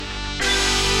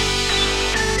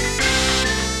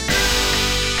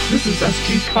This is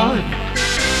SG Con, a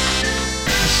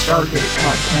Stargate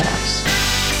podcast.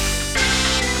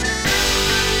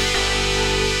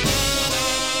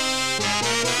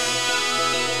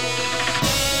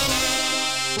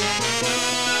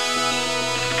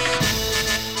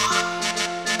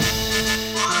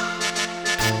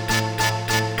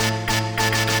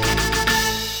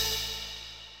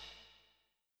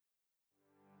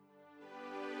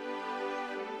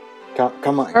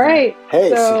 Come on. All right. Hey,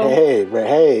 so, hey.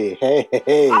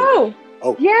 Oh,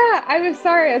 Oh. yeah. I was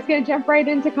sorry. I was going to jump right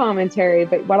into commentary,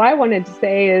 but what I wanted to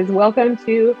say is welcome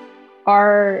to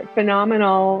our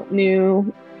phenomenal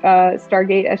new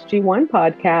Stargate SG-1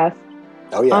 podcast.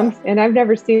 Oh, yeah. And I've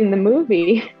never seen the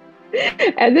movie.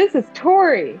 And this is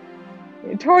Tori.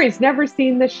 Tori's never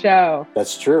seen the show.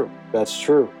 That's true.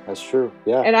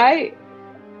 Yeah.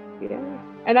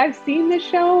 And I've seen the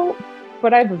show,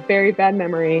 but I have a very bad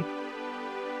memory.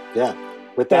 Yeah.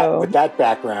 With that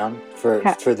background for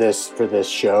this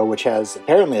show, which has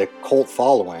apparently a cult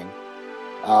following,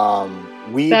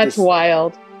 That's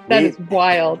wild. That is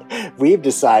wild. We've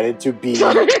decided to be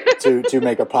to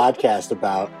make a podcast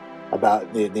about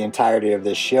the entirety of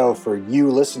this show for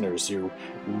you listeners who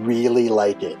really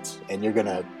like it, and you're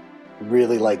gonna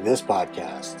really like this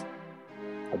podcast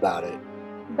about it.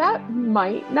 That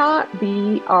might not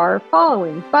be our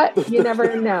following, but you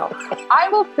never know. I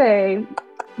will say,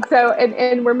 so,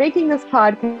 and we're making this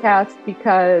podcast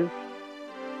because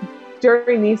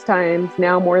during these times,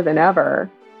 now more than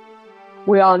ever,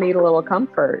 we all need a little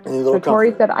comfort.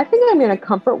 Tori said, I think I'm going to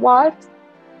comfort watch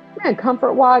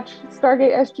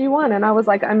Stargate SG-1. And I was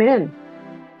like, I'm in.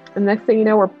 And next thing you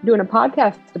know, we're doing a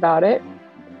podcast about it,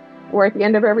 where at the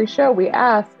end of every show, we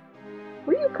ask,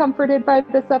 were you comforted by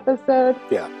this episode?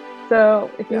 Yeah.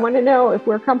 So if you want to know if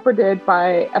we're comforted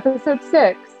by episode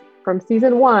 6 from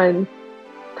season 1,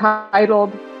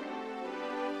 titled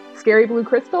Scary Blue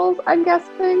Crystals, I'm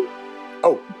guessing.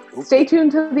 Oh. Stay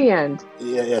tuned to the end.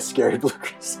 Yeah, Scary Blue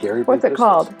What's Crystals. It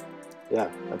called? Yeah,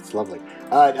 that's lovely.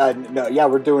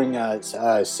 We're doing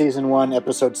season 1,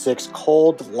 episode 6,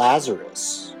 Cold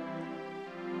Lazarus,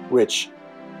 which...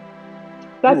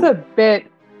 That's a bit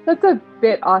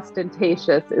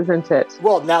ostentatious, isn't it?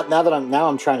 Well, now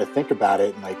I'm trying to think about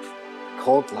it, and like,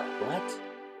 what?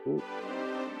 Ooh.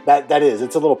 That is.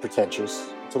 It's a little pretentious.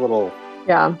 It's a little.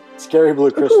 Yeah. Scary Blue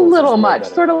Crystals. It's a little much.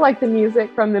 Sort of like the music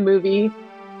from the movie.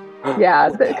 Yeah,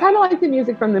 kind of like the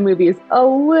music from the movie is a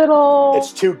little.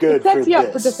 It's too good. It sets you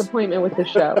up for disappointment with the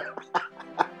show.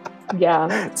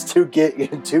 Yeah. It's too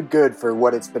good for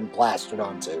what it's been plastered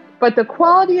onto. But the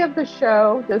quality of the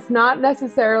show does not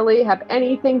necessarily have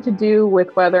anything to do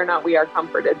with whether or not we are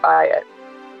comforted by it.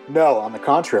 No, on the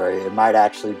contrary, it might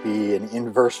actually be an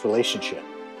inverse relationship,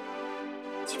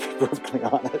 to be perfectly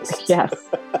honest. Yes.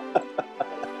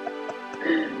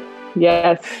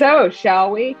 Yes. So,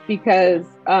 shall we? Because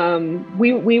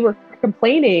we were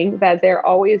complaining that they're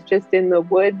always just in the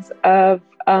woods of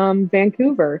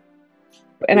Vancouver.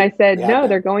 And I said, no,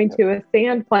 they're going to a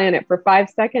sand planet for 5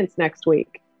 seconds next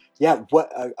week. Yeah.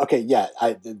 What? Okay. Yeah.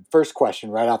 The first question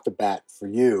right off the bat for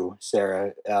you,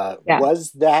 Sarah,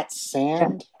 was that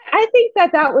sand? I think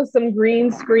that was some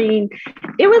green screen.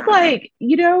 It was like,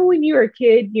 when you were a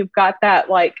kid, you've got that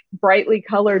like brightly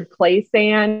colored play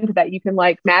sand that you can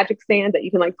magic sand that you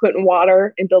can put in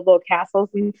water and build little castles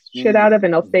and shit out of,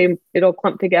 and it'll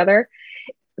clump together.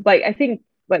 I think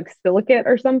silicate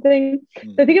or something.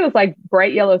 So I think it was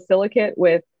bright yellow silicate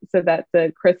so that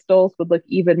the crystals would look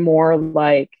even more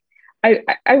like,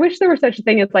 I wish there were such a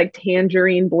thing as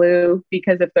tangerine blue,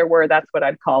 because if there were, that's what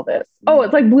I'd call this. Oh,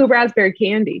 it's like blue raspberry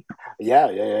candy.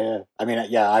 Yeah. I mean,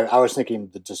 I was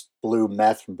thinking just blue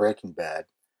meth from Breaking Bad.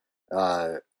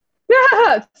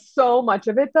 Yeah, so much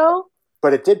of it though.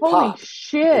 But it did pop. Holy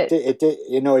shit. It did,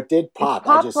 it did pop. It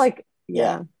popped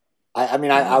yeah.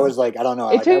 I was like, I don't know.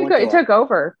 It took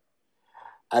over.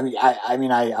 I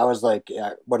was like,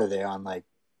 what are they on? A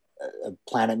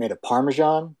planet made of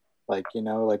Parmesan?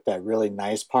 That really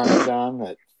nice Parmesan,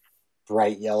 that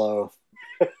bright yellow.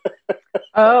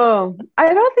 Oh,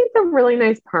 I don't think the really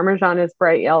nice Parmesan is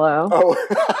bright yellow. Oh,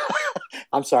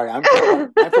 I'm sorry. I'm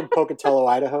from Pocatello,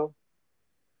 Idaho.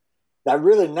 That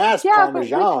really nice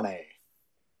Parmesan, eh?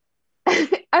 I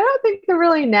don't think the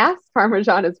really nice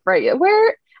Parmesan is bright yellow.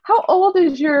 How old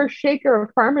is your shaker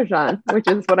of Parmesan? Which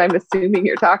is what I'm assuming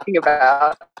you're talking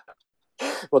about.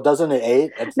 Well, doesn't it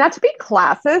age? Not to be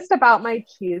classist about my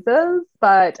cheeses,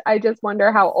 but I just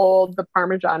wonder how old the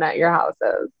Parmesan at your house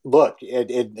is. Look,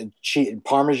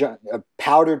 Parmesan,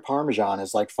 powdered Parmesan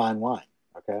is like fine wine.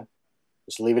 Okay,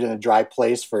 just leave it in a dry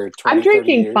place for 20, I'm drinking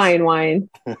 30 years. fine wine,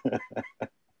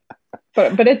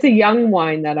 but it's a young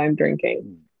wine that I'm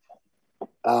drinking.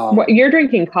 You're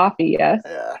drinking coffee, yes?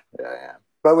 Yeah.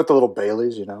 But with the little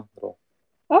Baileys, little.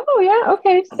 Oh yeah,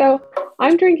 okay. So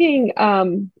I'm drinking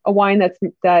a wine that's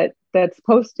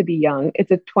supposed to be young.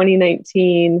 It's a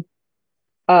 2019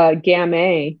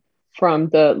 Gamay from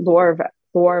the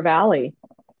Loire Valley.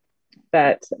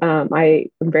 That I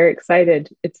am very excited.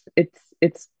 It's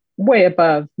way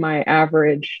above my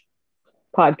average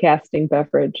podcasting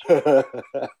beverage.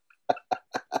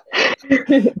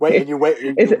 Wait, you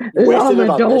wasted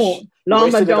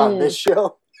it on this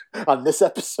show, on this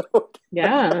episode.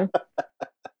 Yeah.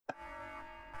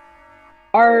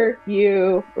 Are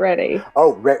you ready?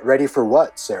 Oh, ready for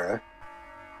what, Sarah?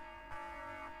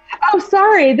 Oh,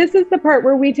 sorry. This is the part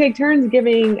where we take turns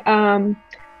giving.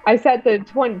 I set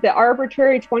the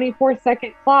arbitrary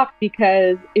 24-second clock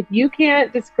because if you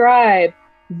can't describe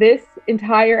this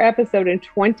entire episode in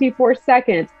 24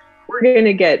 seconds, we're going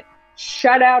to get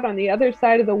shut out on the other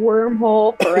side of the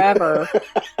wormhole forever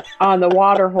on the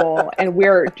water hole. And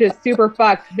we're just super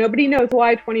fucked. Nobody knows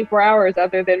why 24 hours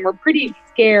other than we're pretty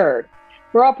scared.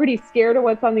 We're all pretty scared of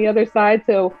what's on the other side.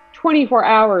 So 24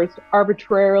 hours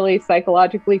arbitrarily,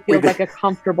 psychologically feels like a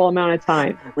comfortable amount of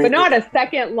time, but not a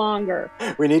second longer.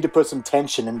 We need to put some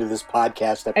tension into this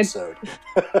podcast episode.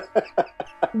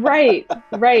 Right.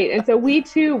 And so we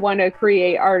too want to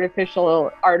create artificial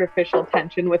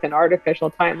tension with an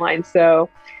artificial timeline. So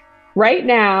right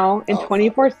now, in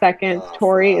 24 seconds,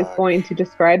 Tori is going to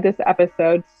describe this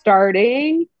episode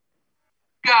starting.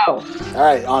 Go. All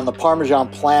right, on the Parmesan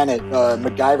planet,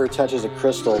 MacGyver touches a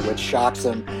crystal, which shocks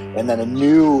him, and then a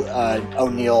new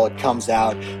O'Neill comes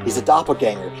out. He's a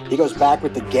doppelganger. He goes back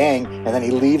with the gang, and then he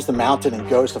leaves the mountain and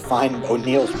goes to find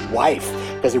O'Neill's wife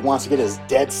because he wants to get his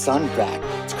dead son back.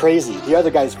 It's crazy. The other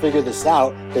guys figure this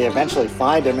out. They eventually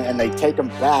find him, and they take him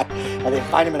back, and they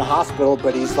find him in a hospital,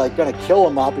 but he's like going to kill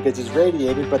them all because he's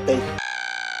radiated, but they...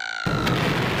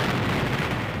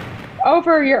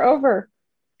 You're over.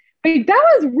 But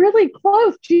that was really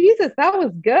close. Jesus, that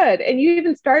was good. And you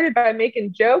even started by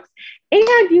making jokes.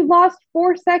 And you lost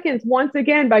 4 seconds once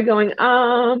again by going,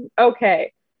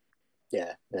 okay.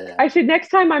 Yeah. Next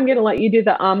time I'm going to let you do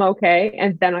the okay,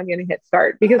 and then I'm going to hit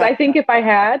start. Because I think if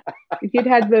you'd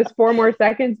had those 4 more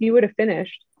seconds, you would have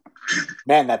finished.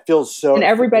 Man, that feels so... And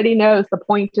everybody knows the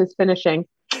point is finishing.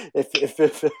 It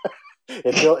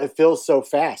feels so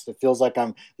fast. It feels like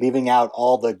I'm leaving out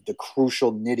all the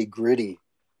crucial nitty-gritty.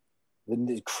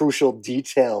 The crucial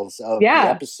details of the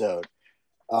episode.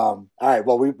 All right.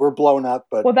 Well, we're blown up,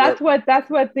 but that's what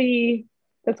the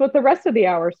rest of the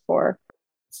hour's for.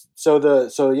 So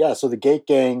the Gate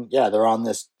Gang, they're on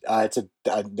this. It's a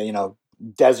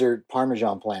desert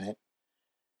Parmesan planet,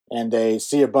 and they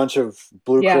see a bunch of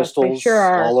blue crystals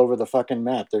all over the fucking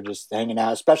map. They're just hanging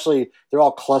out. Especially, they're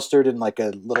all clustered in like a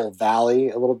little valley,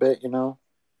 a little bit,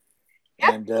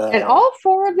 Yep. And all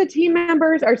 4 of the team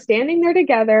members are standing there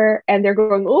together and they're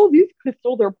going, oh, these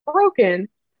crystals are broken.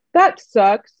 That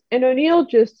sucks. And O'Neill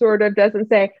just sort of doesn't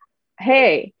say,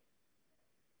 hey,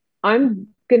 I'm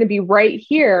going to be right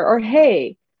here. Or,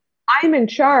 hey, I'm in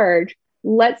charge.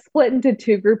 Let's split into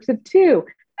 2 groups of 2.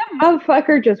 That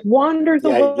motherfucker just wanders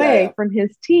away from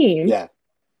his team,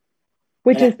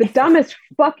 which is the dumbest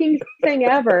fucking thing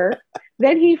ever.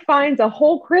 Then he finds a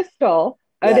whole crystal.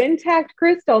 An intact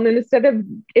crystal, and then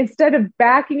instead of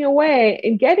backing away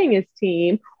and getting his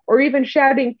team, or even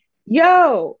shouting,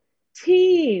 "Yo,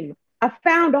 team, I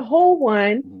found a whole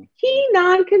one," he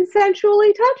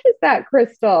non-consensually touches that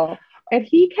crystal, and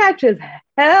he catches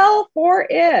hell for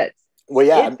it. Well,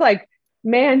 yeah, it's like,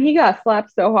 man, he got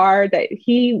slapped so hard that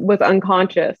he was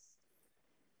unconscious.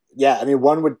 Yeah, I mean,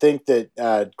 one would think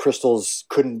that crystals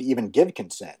couldn't even give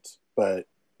consent, but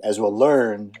as we'll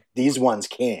learn, these ones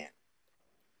can.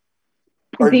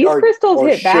 These crystals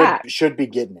hit back. Should be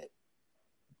getting it.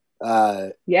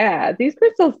 These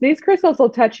crystals will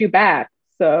touch you back.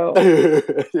 So, and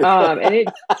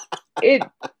it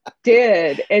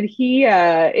did, and he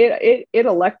it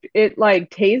like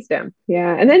tased him.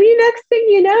 Yeah, and then next thing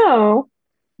you know,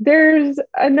 there's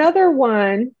another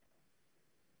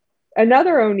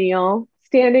O'Neill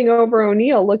standing over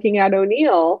O'Neill, looking at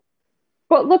O'Neill.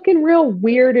 But looking real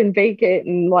weird and vacant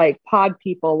and like pod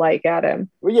people like at him.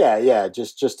 Well, yeah,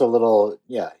 just a little.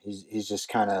 Yeah, he's just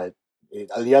kind of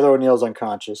the other O'Neill's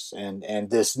unconscious, and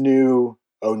this new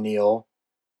O'Neill.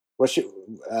 What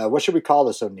should we call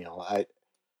this O'Neill?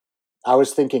 I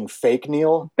was thinking fake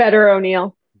Neil. Better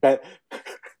O'Neill. I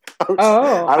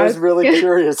was really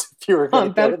curious if you were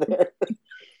going to go there.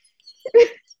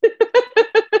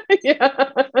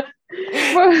 Yeah,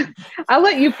 well, I'll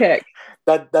let you pick.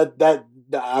 That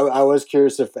I was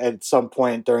curious if at some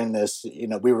point during this,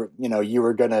 you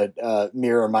were gonna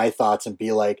mirror my thoughts and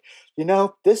be like,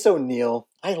 this O'Neill,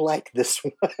 I like this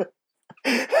one.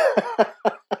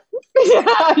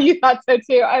 Yeah, you thought so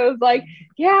too. I was like,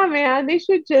 yeah, man, they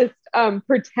should just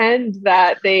pretend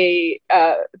that they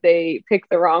picked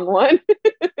the wrong one.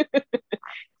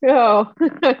 No,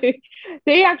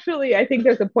 they actually, I think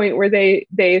there's a point where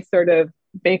they sort of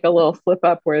make a little slip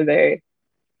up where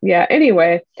yeah.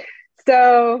 Anyway,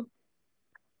 so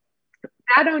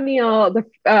Bad O'Neill,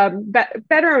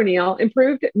 better O'Neill,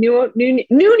 improved new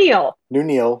Neil. New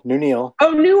O'Neill.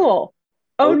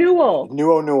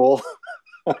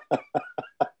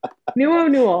 New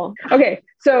O'Neill. Okay,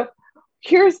 so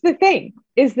here's the thing: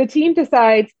 is the team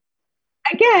decides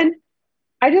again.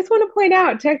 I just want to point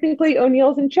out, technically,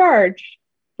 O'Neill's in charge,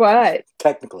 but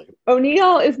technically,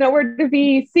 O'Neill is nowhere to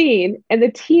be seen, and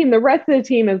the rest of the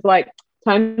team is like,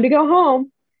 time to go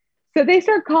home. So they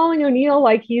start calling O'Neill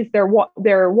like he's their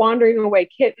wandering away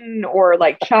kitten or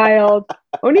like child.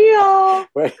 O'Neill,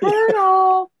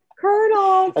 Colonel,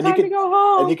 it's time to go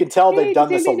home. And you can tell they've done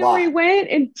this a lot. Where he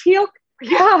went, and Teal,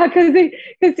 yeah, because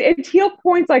Teal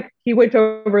points like he went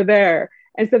over there,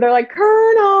 and so they're like,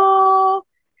 Colonel,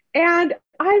 and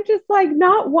I'm just like,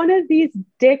 not one of these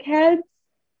dickheads.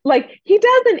 Like, he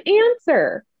doesn't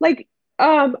answer. Like,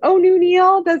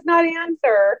 O'Neill does not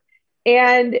answer,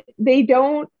 and they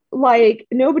don't, like,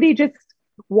 nobody just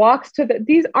walks to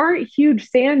these aren't huge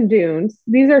sand dunes.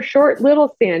 These are short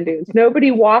little sand dunes. Nobody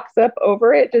walks up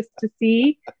over it just to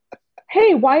see,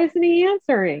 hey, why isn't he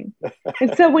answering?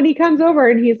 And so when he comes over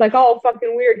and he's like, all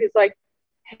fucking weird, he's like,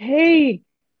 hey,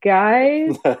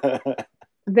 guys.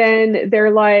 Then they're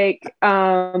like,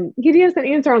 he doesn't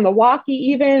answer on the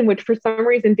walkie even, which for some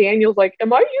reason Daniel's like,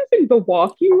 am I using the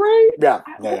walkie right? Yeah.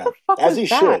 As he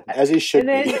should.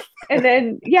 And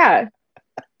then, yeah.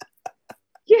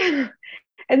 Yeah.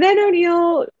 And then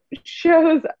O'Neill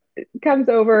comes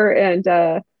over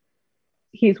and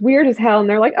he's weird as hell. And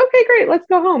they're like, okay, great, let's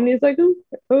go home. And he's like,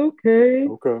 okay.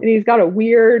 And he's got a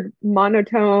weird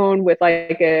monotone with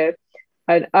like an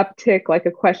uptick, like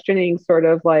a questioning sort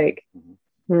of like,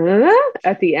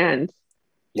 at the end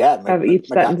of each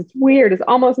sentence. It's weird. It's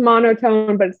almost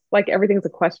monotone, but it's like everything's a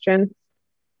question.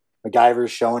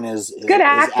 MacGyver's showing his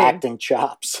acting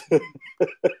chops.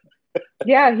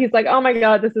 Yeah, he's like, oh my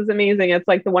God, this is amazing. It's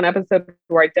like the one episode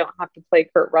where I don't have to play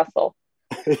Kurt Russell.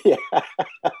 Yeah,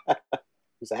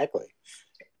 exactly.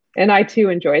 And I too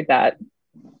enjoyed that.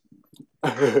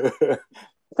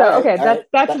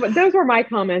 Those were my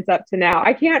comments up to now.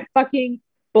 I can't fucking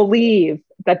believe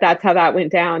that's how that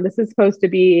went down. This is supposed to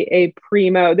be a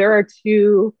primo. There are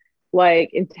two like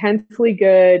intensely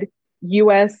good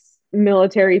U.S.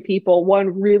 military people,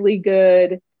 one really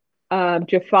good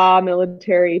Jaffa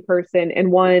military person,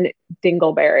 and one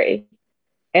dingleberry,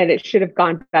 and it should have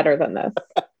gone better than this.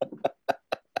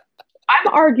 I'm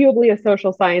arguably a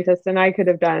social scientist, and I could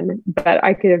have done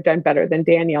better than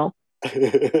Daniel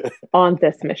on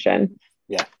this mission.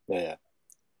 Yeah.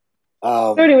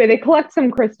 So anyway, they collect some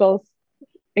crystals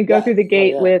and go through the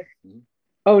gate with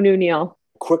O'Neill.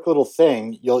 Quick little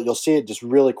thing, you'll see it just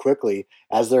really quickly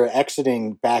as they're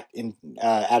exiting back in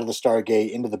out of the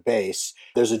Stargate into the base.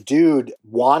 There's a dude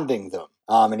wanding them,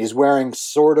 and he's wearing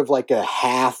sort of like a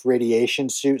half radiation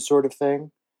suit sort of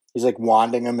thing. He's like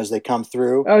wanding them as they come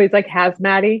through. Oh, he's like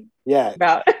hazmat-y? Yeah.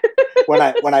 About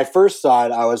when I first saw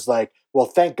it, I was like, well,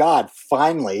 thank God,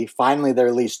 finally they're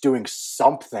at least doing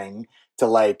something to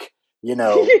like.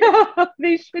 Yeah,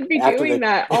 they should be doing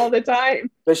that all the time.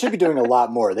 They should be doing a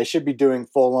lot more. They should be doing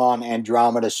full-on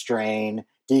Andromeda strain,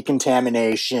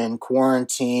 decontamination,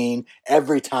 quarantine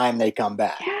every time they come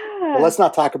back. Yeah. But let's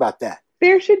not talk about that.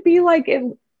 There should be like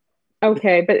there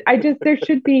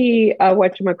should be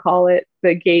whatchamacallit,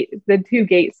 the two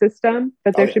gate system,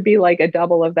 but there should be like a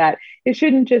double of that. It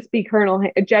shouldn't just be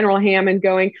General Hammond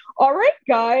going, all right,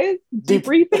 guys,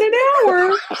 debrief in an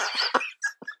hour.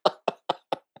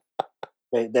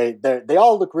 They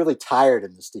all look really tired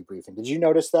in this debriefing. Did you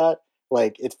notice that?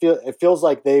 Like it feels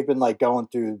like they've been like going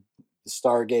through the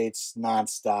Stargates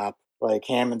nonstop. Like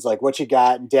Hammond's like, "What you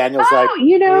got?" And Daniel's like,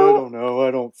 "I don't know.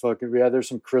 I don't fucking." Yeah, there's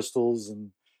some crystals,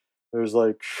 and there's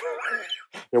like,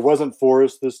 there wasn't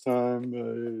forest this time.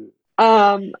 You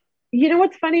know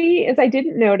what's funny is I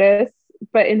didn't notice,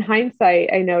 but in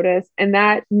hindsight, I noticed, and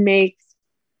that makes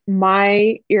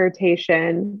my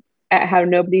irritation at how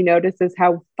nobody notices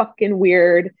how fucking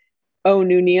weird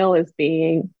O'Neill is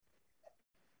being.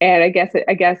 And I guess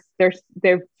they're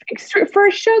for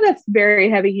a show that's very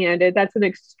heavy-handed, that's an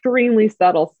extremely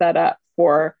subtle setup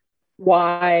for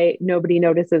why nobody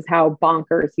notices how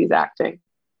bonkers he's acting.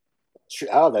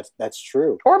 Oh, that's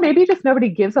true. Or maybe just nobody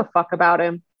gives a fuck about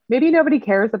him. Maybe nobody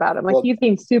cares about him. Like, Well, he's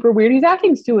being super weird. He's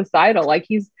acting suicidal. Like,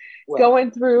 he's well,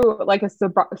 going through like a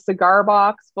cigar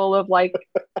box full of like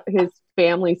his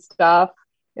family stuff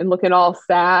and looking all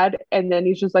sad. And then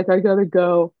he's just like, I gotta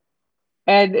go.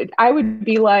 And I would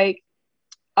be like,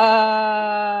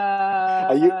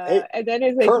 are you? Hey, and then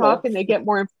as they Colonel, talk and they get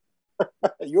more,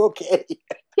 are you okay?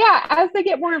 yeah, as they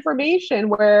get more information,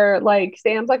 where like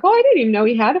Sam's like, oh, I didn't even know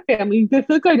he had a family. This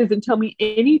guy doesn't tell me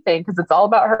anything because it's all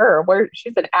about her. Where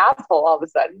she's an asshole all of a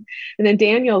sudden. And then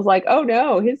Daniel's like, oh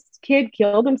no, his kid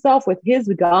killed himself with his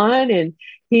gun, and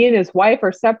he and his wife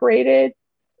are separated.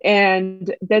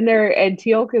 And then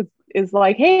Teal'c is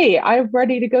like, hey, I'm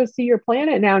ready to go see your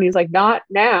planet now. And he's like, not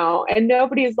now. And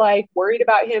nobody's like worried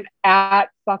about him at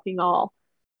fucking all.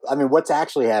 I mean, what's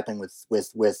actually happening with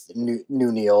New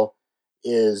Neil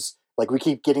is like we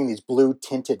keep getting these blue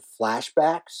tinted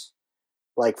flashbacks,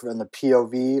 like from the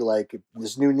POV, like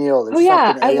this New Neil. There's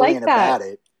something alien about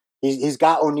it. He's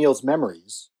got O'Neill's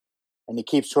memories, and he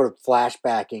keeps sort of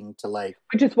flashbacking to like,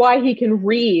 which is why he can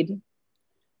read,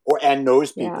 and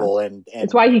knows people, and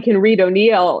it's why he can read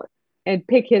O'Neill and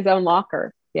pick his own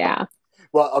locker. Yeah.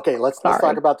 Well, okay, let's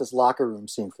talk about this locker room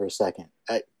scene for a second,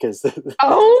 because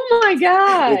oh my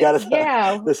god,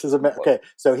 yeah, this is okay.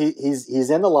 So he's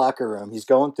in the locker room. He's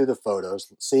going through the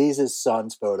photos, sees his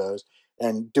son's photos,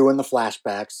 and doing the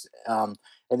flashbacks. And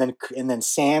then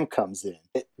Sam comes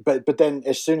in. But then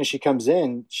as soon as she comes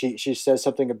in, she says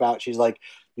something about, she's like,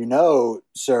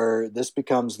 sir, this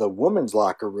becomes the woman's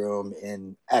locker room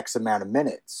in X amount of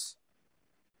minutes.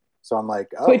 So I'm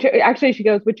like, oh, which actually she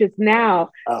goes, which is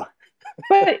now. Oh.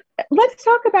 But let's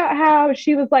talk about how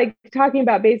she was like talking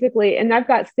about basically, and I've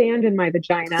got sand in my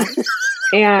vagina,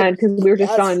 and because we were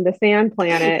just on the sand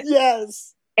planet.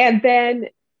 Yes. And then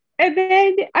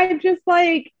I'm just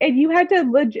like, and you had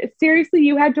to seriously,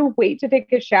 you had to wait to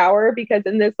take a shower because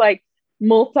in this like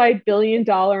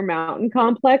multi-billion-dollar mountain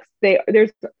complex,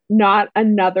 there's not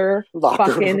another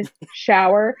fucking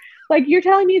shower. Like, you're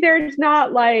telling me there's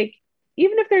not like,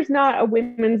 even if there's not a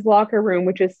women's locker room,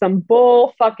 which is some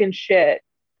bull fucking shit,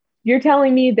 you're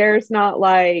telling me there's not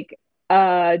like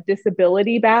a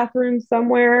disability bathroom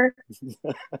somewhere,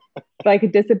 like a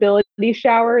disability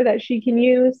shower that she can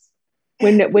use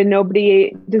when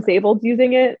nobody disabled's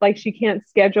using it, like she can't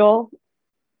schedule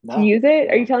to use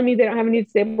it. Are you telling me they don't have any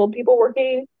disabled people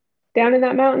working down in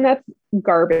that mountain? That's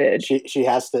garbage. She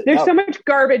has to. There's so much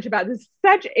garbage about this.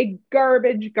 Such a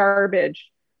garbage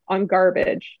on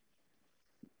garbage.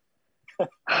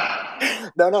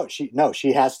 No.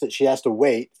 She has to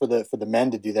wait for the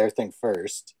men to do their thing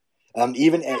first.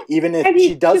 Even if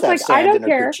she does have like, sand in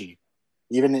her Gucci.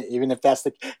 Even if that's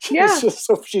the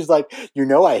so she's like,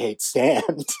 I hate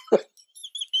sand.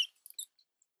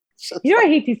 I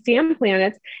hate these sand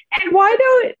planets. And why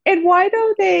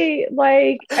don't they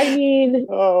like? I mean,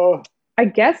 I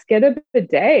guess get a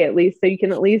bidet at least, so you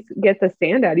can at least get the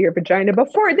sand out of your vagina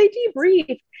before they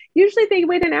debrief. Usually they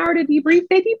wait an hour to debrief.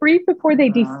 They debrief before they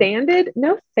desanded.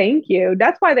 No, thank you.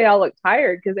 That's why they all looked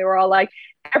tired, because they were all like,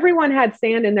 everyone had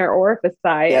sand in their orifice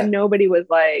and nobody was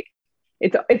like,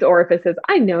 it's orifices.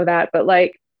 I know that, but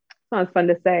like, it's not as fun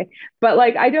to say. But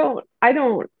like, I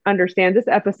don't understand. This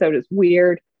episode is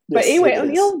weird. But anyway,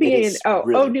 O'Neill being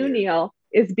O'Neill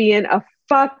is being a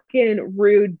fucking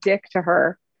rude dick to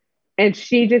her. And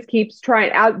she just keeps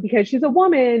trying out, because she's a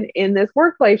woman in this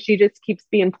workplace. She just keeps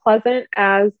being pleasant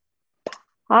as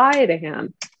hi to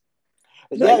him.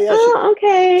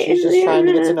 Okay. She's just trying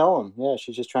to get to know him. Yeah,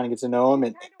 she's just trying to get to know him.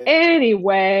 And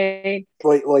anyway,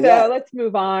 let's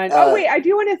move on. I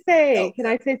do want to say, can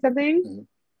I say something?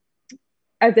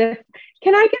 Mm-hmm.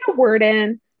 Can I get a word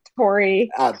in,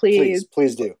 Tori? Please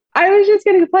do. I was just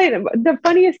going to complain. The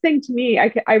funniest thing to me,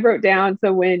 I wrote down,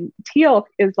 so when Teal'c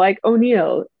is like,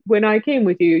 O'Neill, when I came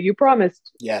with you, you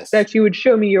promised that you would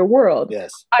show me your world.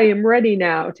 Yes. I am ready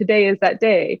now. Today is that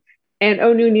day. And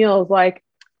O'Neill is like,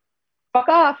 fuck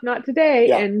off, not today,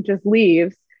 and just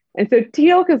leaves. And so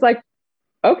Teal'c is like,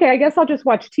 okay, I guess I'll just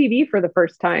watch TV for the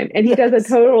first time. And he does a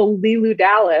total Leeloo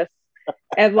Dallas.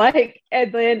 and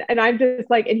I'm just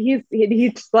like, and he's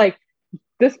just like,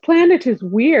 this planet is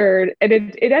weird. And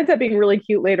it ends up being really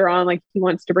cute later on. Like, he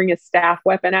wants to bring his staff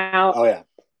weapon out. Oh, yeah.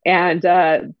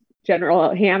 And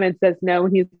General Hammond says no.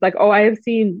 And he's like, oh, I have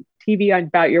seen TV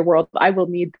about your world. I will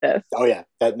need this. Oh, yeah.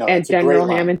 And General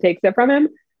Hammond takes it from him.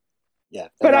 Yeah.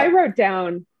 But I wrote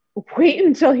down, wait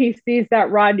until he sees that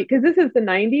Rodney, because this is the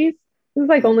 90s. This is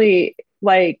like only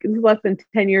like, this is less than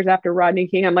 10 years after Rodney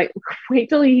King. I'm like, wait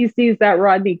till he sees that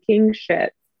Rodney King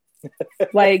shit.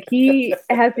 Like, he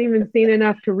hasn't even seen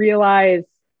enough to realize,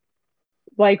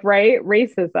 like, right,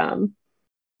 racism.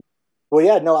 Well,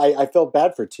 yeah, no, I felt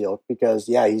bad for Teal'c because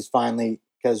he's finally,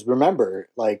 because remember,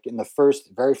 like in the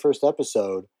very first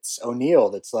episode, it's O'Neill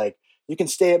that's like, you can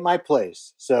stay at my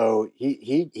place. So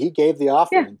he gave the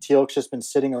offer, Yeah. and Teal'c's just been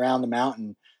sitting around the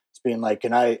mountain, just being like,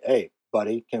 hey,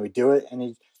 buddy, can we do it? And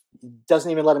he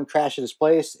doesn't even let him crash at his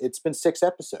place. It's been 6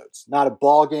 episodes, not a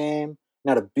ball game,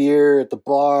 not a beer at the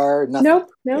bar, nothing.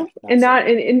 Nope. Yeah,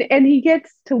 And he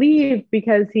gets to leave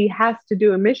because he has to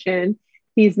do a mission.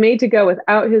 He's made to go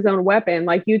without his own weapon.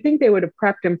 Like, you'd think they would have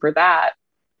prepped him for that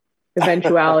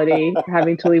eventuality,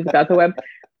 having to leave without the weapon.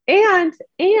 And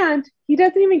he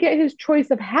doesn't even get his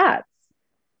choice of hats.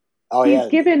 Oh, He's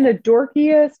given the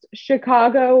dorkiest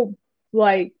Chicago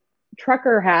like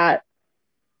trucker hat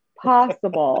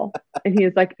possible. And he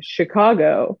is like,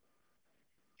 Chicago,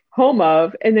 home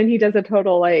of, and then he does a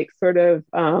total like sort of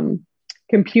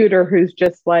computer who's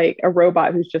just like a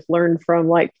robot who's just learned from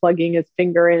like plugging his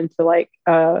finger into like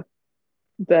the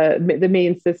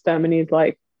main system, and he's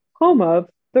like, home of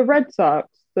the Red Sox,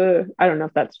 I don't know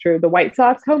if that's true, the White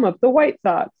Sox, home of the White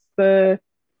Sox, the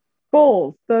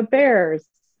Bulls, the Bears.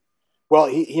 Well,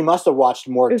 he must have watched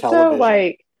more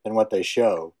television than what they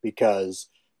show, because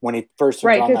when he first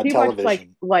turns on that television, watched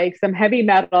like some heavy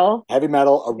metal, a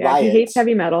riot. He hates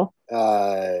heavy metal.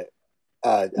 Yes,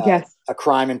 a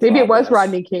crime in maybe progress. It was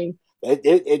Rodney King.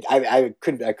 I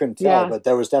couldn't tell, but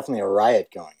there was definitely a riot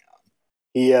going on.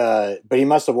 But he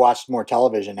must have watched more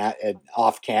television at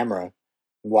off camera,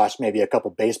 watched maybe a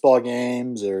couple baseball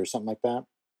games or something like that.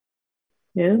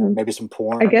 Yeah, maybe some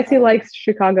porn. I guess he likes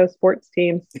Chicago sports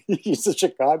teams. He's a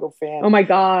Chicago fan. Oh my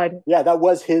God! Yeah, that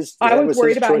was his. I was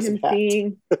worried about him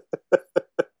seeing.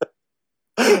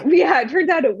 Yeah, it turns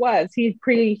out it was. He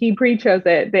pre-chose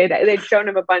it. They'd shown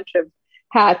him a bunch of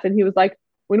hats, and he was like,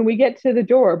 when we get to the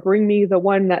door, bring me the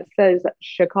one that says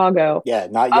Chicago. Yeah,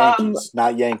 not Yankees.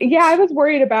 Not Yankees. Yeah, I was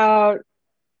worried about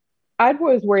how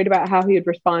he would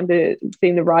respond to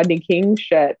seeing the Rodney King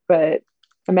shit, but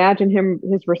imagine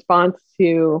his response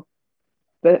to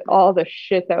all the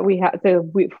shit that we have,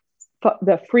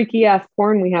 the freaky ass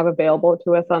porn we have available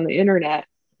to us on the internet,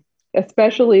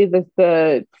 especially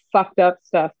the fucked up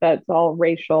stuff that's all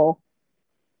racial,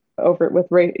 over with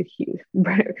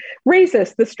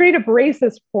racist, the straight up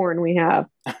racist porn we have.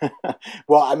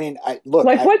 Well, I mean,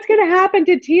 what's going to happen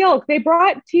to Teal'c? They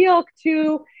brought Teal'c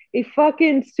to a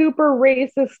fucking super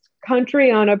racist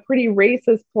country on a pretty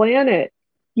racist planet.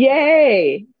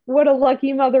 Yay! What a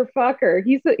lucky motherfucker.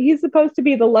 He's supposed to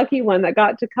be the lucky one that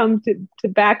got to come to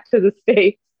back to the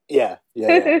States. Yeah.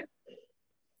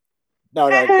 No,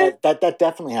 that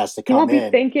definitely has to come in. You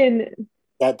won't be thinking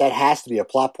that has to be a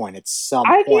plot point at some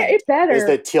point. It better. Is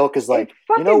that Teal'c is like,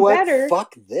 you know what? Better.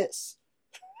 Fuck this.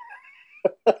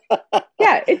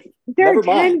 Yeah, there are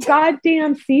 10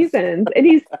 goddamn seasons,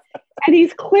 and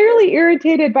he's clearly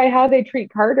irritated by how they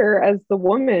treat Carter as the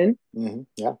woman. Mm-hmm.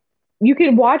 Yeah, you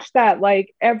can watch that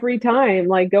like every time,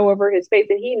 like go over his face,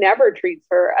 and he never treats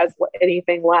her as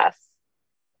anything less.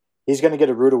 He's going to get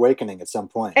a rude awakening at some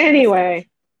point. Anyway.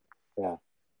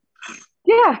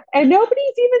 Yeah, and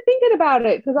nobody's even thinking about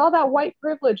it because all that white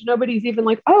privilege, nobody's even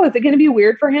like, oh, is it going to be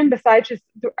weird for him besides just,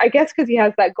 I guess because he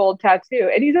has that gold tattoo,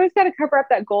 and he's always got to cover up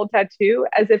that gold tattoo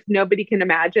as if nobody can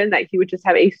imagine that he would just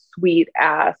have a sweet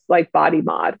ass like body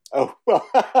mod. Oh, well,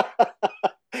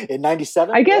 in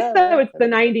 97? I guess it's the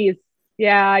 90s.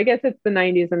 Yeah, I guess it's the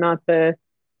 90s and not the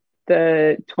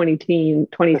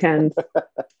 2010s.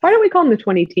 Why don't we call them the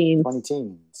 20-teens?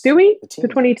 20-teens. Do we? The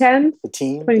 2010s? The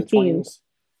teens? 20-teens.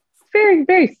 Very,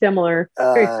 very similar.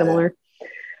 Very similar.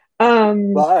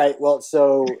 Well, all right. Well,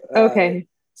 so... okay.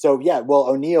 So, yeah, well,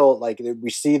 O'Neill, like, we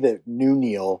see that new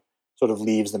Neil sort of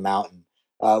leaves the mountain.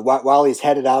 While he's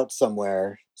headed out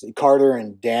somewhere, Carter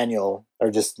and Daniel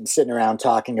are just sitting around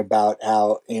talking about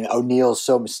how O'Neill's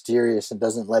so mysterious and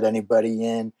doesn't let anybody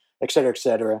in, et cetera, et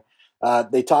cetera.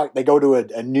 They go to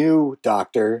a new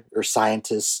doctor or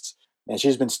scientist, and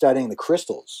she's been studying the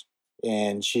crystals.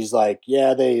 And she's like,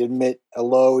 yeah, they emit a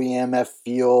low EMF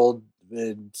field,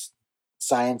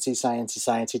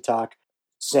 sciencey talk.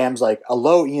 Sam's like, a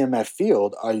low EMF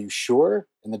field? Are you sure?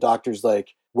 And the doctor's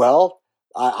like, well,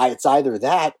 it's either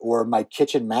that or my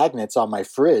kitchen magnets on my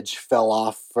fridge fell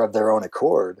off of their own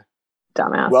accord.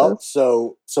 Dumbasses. Well,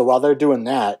 so while they're doing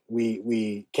that,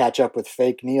 we catch up with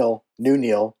fake Neil, new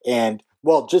Neil, and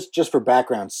well, just for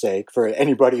background's sake, for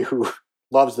anybody who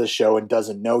loves the show and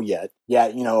doesn't know yet,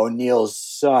 O'Neill's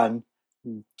son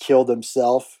killed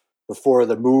himself before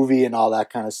the movie and all that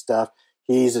kind of stuff.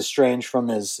 He's estranged from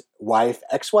his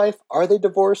ex-wife. Are they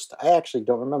divorced? I actually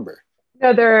don't remember.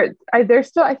 No, they're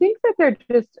still. I think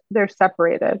that they're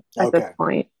separated at this Okay.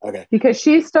 point Okay. because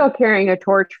she's still carrying a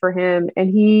torch for him, and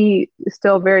he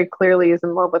still very clearly is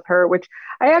in love with her. Which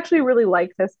I actually really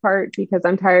like this part because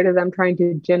I'm tired of them trying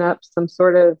to gin up some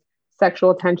sort of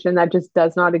sexual tension that just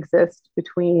does not exist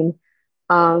between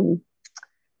um,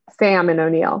 Sam and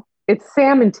O'Neill. It's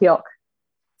Sam and Teal'c.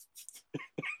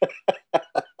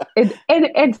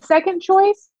 And second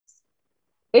choice,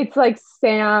 it's like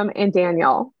Sam and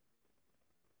Daniel.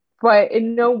 But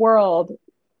in no world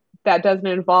that doesn't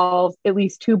involve at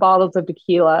least 2 bottles of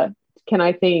tequila can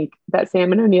I think that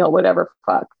Sam and O'Neill would ever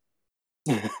fuck.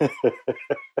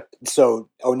 So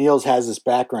O'Neill's has this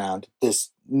background. This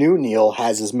new Neil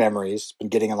has his memories, been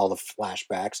getting all the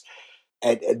flashbacks.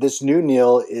 And this new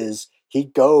Neil he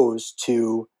goes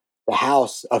to the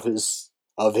house of his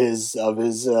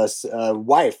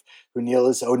wife, who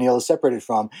O'Neill is separated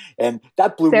from, and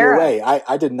that blew Sarah. me away.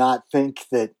 I did not think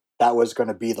that was going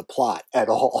to be the plot at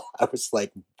all. I was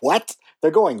like, what? They're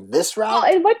going this route?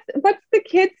 Well, and what's the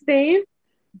kid's name?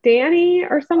 Danny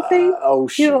or something? Oh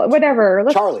shit! Whatever.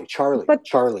 Charlie.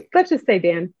 Let's just say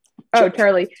Dan. Oh,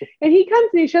 Charlie. And he comes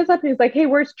and he shows up and he's like, "Hey,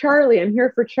 where's Charlie? I'm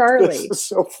here for Charlie."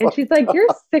 So and she's like, "You're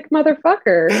a sick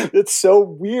motherfucker." It's so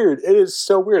weird. It is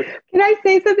so weird. Can I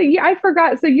say something? I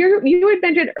forgot. So you had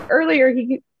mentioned earlier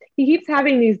he keeps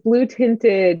having these blue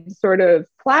tinted sort of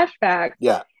flashbacks.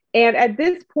 Yeah. And at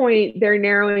this point, they're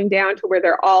narrowing down to where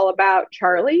they're all about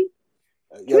Charlie.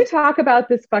 Can we talk about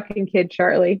this fucking kid,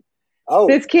 Charlie? Oh,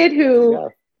 this kid who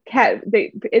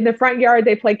in the front yard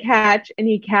they play catch, and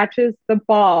he catches the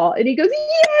ball, and he goes,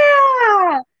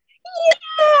 "Yeah, yeah!"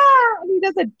 And he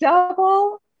does a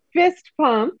double fist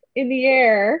pump in the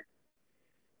air,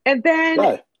 and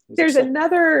then there's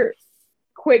another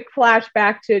quick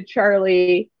flashback to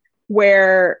Charlie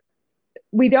where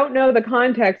we don't know the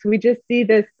context. We just see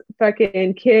this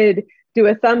fucking kid do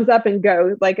a thumbs up and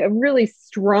go, like a really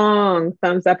strong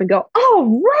thumbs up and go,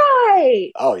 "Oh,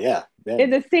 right." Oh, yeah.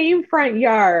 In the same front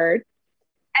yard.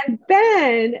 And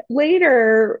then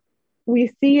later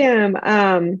we see him,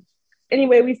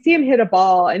 we see him hit a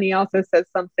ball, and he also says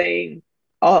something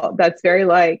that's very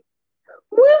like,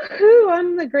 "Woohoo,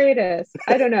 I'm the greatest."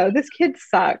 I don't know. This kid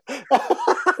sucks.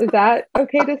 Is that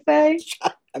okay to say?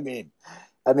 I mean,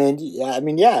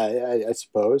 yeah, I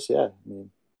suppose. Yeah. I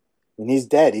mean, he's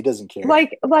dead. He doesn't care.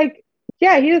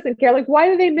 Yeah, he doesn't care. Like, why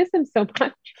do they miss him so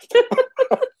much?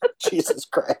 Jesus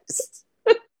Christ.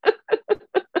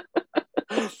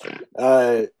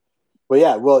 Well,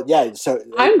 yeah. So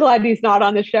I'm glad he's not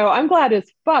on the show. I'm glad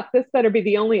as fuck. This better be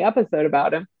the only episode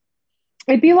about him.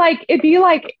 It'd be like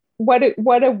what a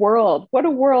world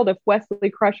if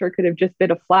Wesley Crusher could have just been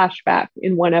a flashback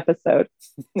in one episode.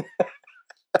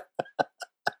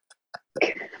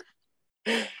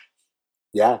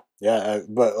 Yeah.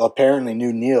 But apparently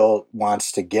new Neil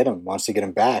wants to get him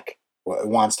back,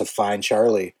 wants to find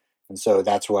Charlie. And so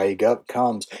that's why he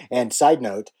comes. And side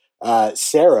note,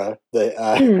 Sarah,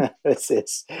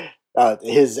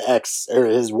 his ex or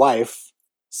his wife,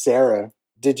 Sarah,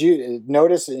 did you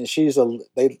notice she's a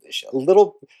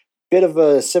little bit of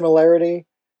a similarity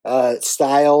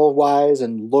style wise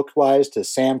and look wise to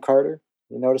Sam Carter?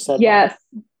 You notice that?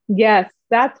 Yes,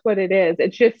 that's what it is.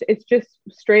 It's just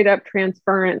straight up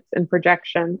transference and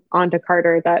projection onto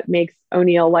Carter that makes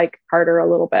O'Neill like Carter a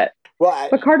little bit.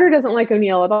 But Carter doesn't like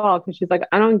O'Neill at all because she's like,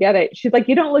 "I don't get it." She's like,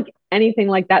 "You don't look anything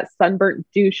like that sunburnt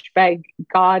douchebag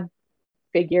god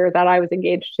figure that I was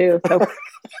engaged to. So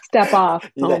step off,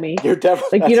 homie. You're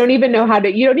definitely like you don't even know how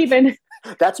to. You don't even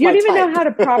know how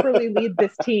to properly lead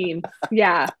this team."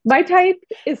 Yeah, my type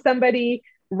is somebody,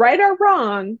 right or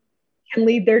wrong, can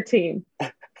lead their team.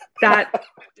 That's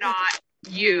not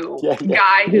you,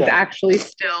 guy who's actually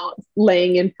still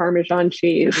laying in Parmesan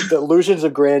cheese. The illusions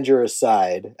of grandeur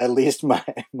aside, at least my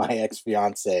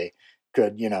ex-fiance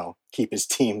could, keep his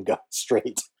team going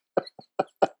straight.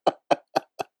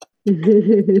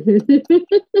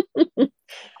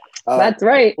 That's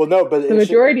right. Well, no, but the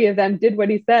majority of them did what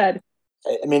he said.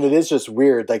 I mean, it is just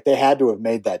weird. Like, they had to have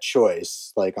made that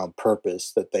choice, like, on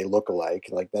purpose, that they look alike.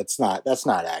 Like, that's not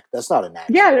an act.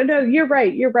 Yeah, no, you're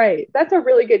right. That's a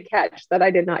really good catch that I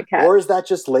did not catch. Or is that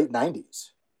just late 90s?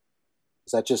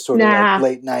 Is that just sort of like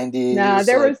late 90s? No,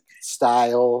 there was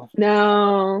style.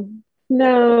 No,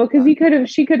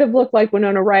 because she could have looked like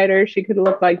Winona Ryder. She could have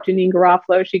looked like Janine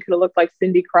Garofalo. She could have looked like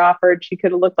Cindy Crawford. She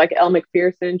could have looked like Elle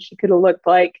Macpherson. She could have looked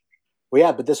like. Well,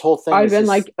 yeah, but this whole thing. I've been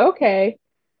like, okay.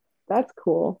 That's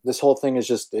cool. This whole thing is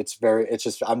just,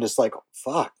 I'm just like,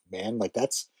 fuck, man. Like,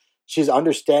 she's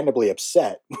understandably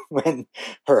upset when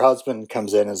her husband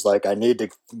comes in and is like, "I need to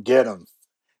get him."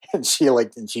 and she runs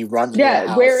into the Yeah,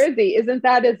 house. where is he? Isn't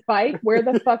that his bike? Where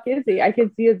the fuck is he? I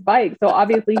can see his bike, so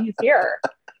obviously he's here.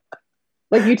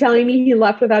 Like, you telling me he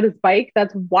left without his bike?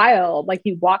 That's wild. Like,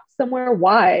 he walked somewhere.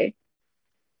 Why?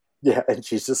 Yeah, and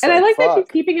she's just And I like that fuck.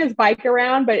 she's keeping his bike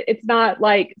around, but it's not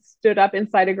like stood up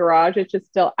inside a garage. It's just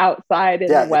still outside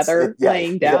in the weather,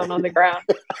 laying down on the ground.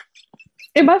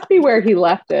 It must be where he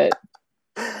left it.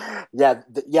 Yeah,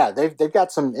 they've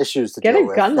got some issues to Get deal his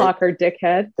with. gun locker,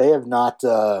 dickhead. They have not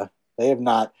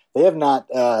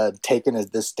taken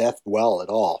this death well at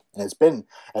all, and it's been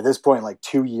at this point like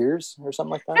 2 years or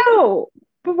something like that. No,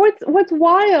 but what's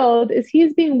wild is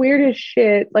he's being weird as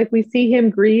shit. Like, we see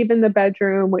him grieve in the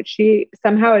bedroom, which she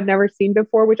somehow had never seen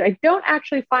before, which I don't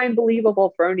actually find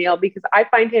believable for O'Neill, because I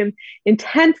find him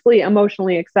intensely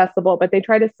emotionally accessible, but they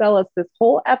try to sell us this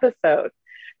whole episode.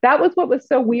 That was what was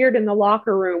so weird in the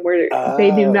locker room, where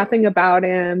they knew nothing about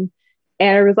him.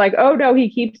 And it was like, oh no, he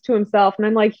keeps to himself. And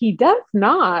I'm like, he does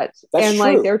not. That's and true.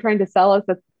 Like, they were trying to sell us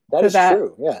that is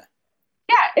true. Yeah.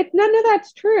 Yeah, it's none of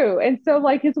that's true. And so,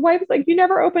 like, his wife's like, you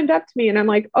never opened up to me. And I'm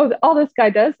like, oh, all this guy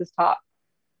does is talk.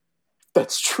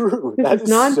 That's true. This is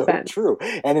nonsense. So true.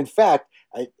 And in fact,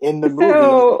 in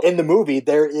the movie,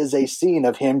 there is a scene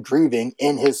of him grieving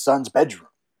in his son's bedroom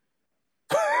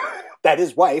that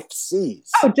his wife sees.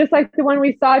 Oh, just like the one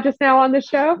we saw just now on the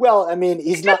show? Well, I mean,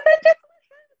 he's not.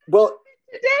 Well,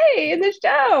 today in the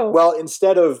show. Well,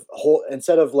 instead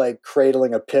of like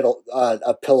cradling a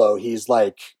pillow, he's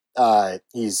like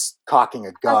he's cocking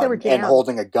a gun and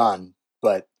holding a gun,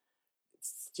 but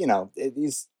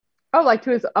he's like to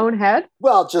his own head.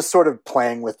 Well, just sort of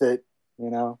playing with it,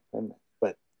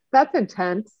 but that's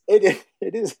intense. It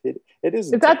is.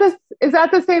 Is that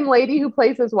the same lady who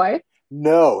plays his wife?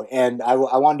 No, and I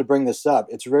wanted to bring this up.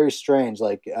 It's very strange.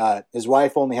 Like his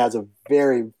wife only has a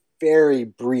very, very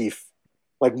brief,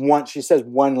 like she says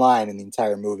one line in the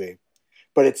entire movie,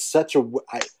 but it's such a.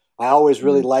 I always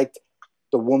really liked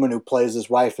the woman who plays his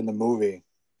wife in the movie,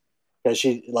 because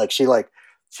she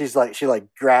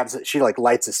grabs it. She like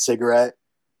lights a cigarette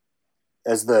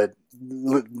as the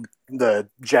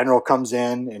general comes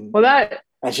in,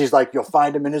 and she's like, "You'll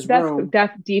find him in his room."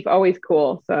 That's deep, always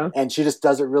cool. So, and she just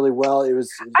does it really well.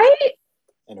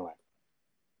 Anyway.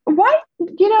 Why,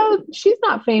 she's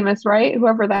not famous, right?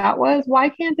 Whoever that was. Why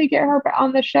can't they get her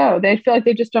on the show? They feel like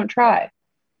they just don't try.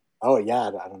 Oh yeah,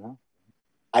 I don't know.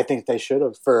 I think they should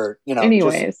have, for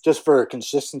anyways, just for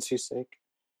consistency's sake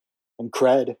and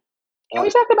cred. Can we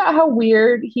talk about how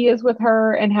weird he is with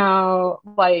her, and how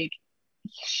like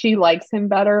she likes him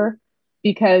better,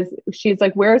 because she's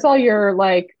like, "Where's all your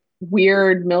like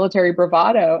weird military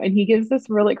bravado?" And he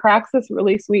cracks this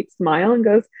really sweet smile and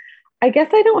goes, "I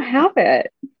guess I don't have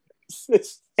it."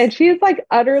 And she is like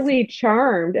utterly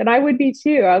charmed, and I would be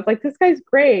too. I was like, "This guy's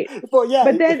great." Well, yeah.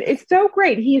 But then it's so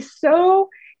great. He's so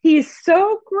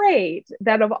great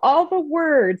that of all the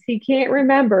words he can't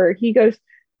remember, he goes,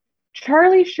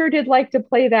 "Charlie sure did like to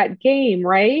play that game,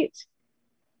 right?"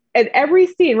 And every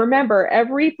scene, remember,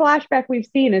 every flashback we've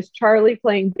seen is Charlie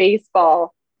playing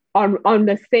baseball on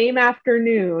the same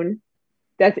afternoon.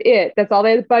 That's it. That's all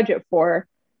they had budget for,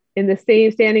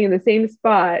 standing in the same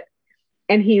spot.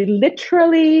 And he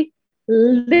literally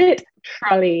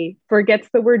forgets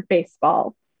the word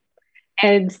baseball.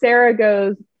 And Sarah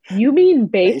goes, "You mean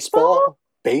baseball?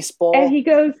 Baseball?" And he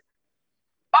goes,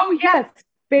 "Oh yes,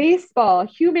 baseball.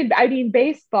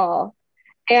 Baseball."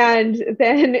 And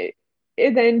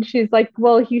then she's like,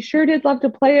 "Well, he sure did love to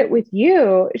play it with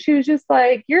you." She was just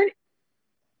like, "You're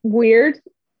weird."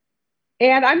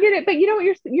 And I'm gonna, but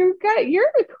you're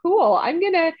cool.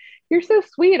 You're so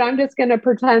sweet. I'm just gonna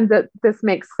pretend that this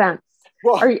makes sense.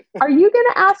 Well, are you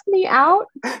gonna ask me out?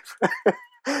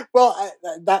 Well,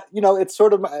 it's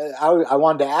sort of. I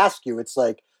wanted to ask you. It's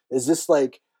like, is this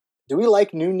like, do we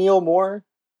like New Neil more?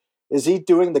 Is he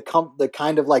doing the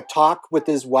kind of like talk with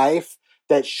his wife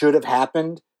that should have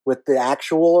happened with the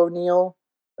actual O'Neill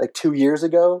like 2 years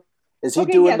ago? Is he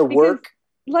doing the work?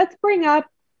 Let's bring up,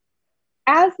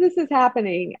 as this is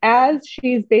happening, as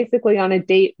she's basically on a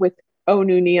date with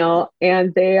O'Neill,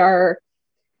 and they are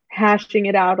hashing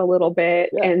it out a little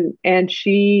bit, and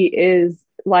she is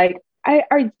like,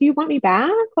 do you want me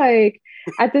back? Like,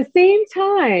 at the same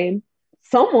time,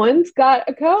 someone's got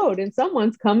a code and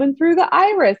someone's coming through the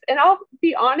iris. And I'll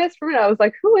be honest, for a minute, I was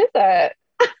like, who is it?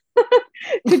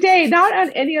 Today, not on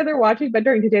any other watching, but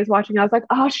during today's watching, I was like,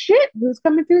 oh shit, who's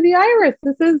coming through the iris?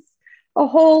 This is a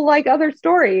whole like other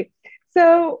story.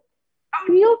 So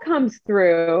O'Neill comes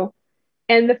through,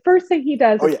 and the first thing he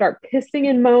does is start pissing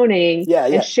and moaning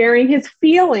and sharing his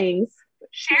feelings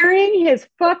sharing his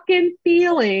fucking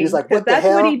feelings. He's like, what the that's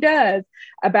hell? what he does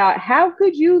about how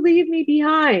could you leave me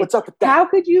behind? What's up with that? How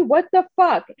could you? What the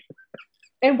fuck?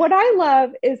 And what I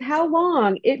love is how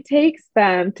long it takes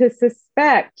them to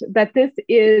suspect that this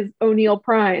is O'Neill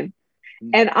Prime.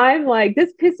 And I'm like,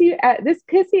 this pissy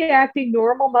acting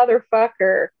normal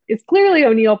motherfucker is clearly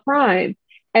O'Neill Prime.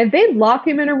 And they lock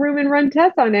him in a room and run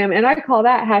tests on him. And I call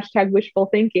that hashtag wishful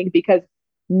thinking because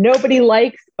nobody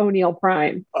likes O'Neill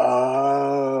Prime.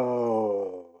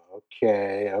 Oh,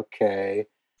 okay.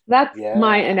 That's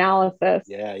my analysis.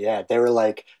 Yeah. They were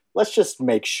like, let's just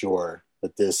make sure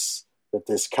that this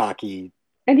cocky.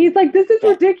 And he's like, this is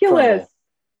ridiculous.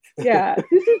 Yeah,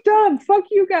 this is dumb. Fuck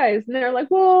you guys. And they're like,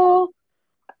 well,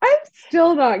 I'm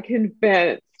still not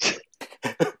convinced.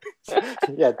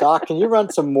 Yeah, Doc, can you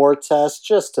run some more tests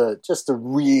just to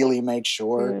really make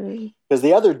sure? Because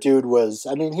the other dude was,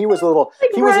 I mean, he was a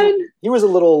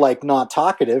little like not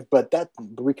talkative, but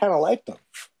we kind of liked him.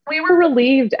 We were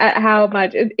relieved at how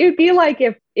much it'd be like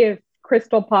if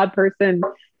Crystal Pod Person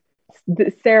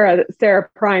Sarah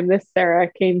Prime, this Sarah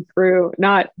came through,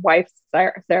 not wife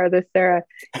Sarah, this Sarah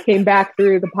came back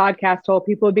through the podcast hole.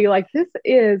 People would be like, this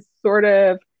is sort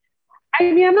of,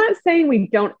 I mean, I'm not saying we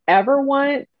don't ever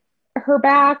want her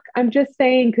back. I'm just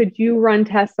saying, could you run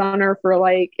tests on her for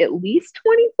like at least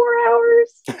 24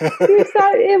 hours?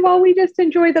 While we just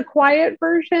enjoy the quiet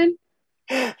version,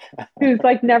 who's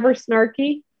like never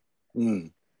snarky. Yeah,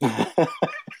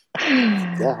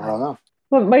 I don't know.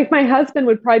 Well, like my husband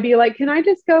would probably be like, can I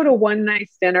just go to one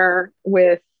nice dinner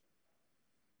with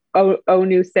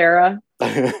new Sarah?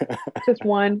 Just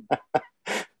one.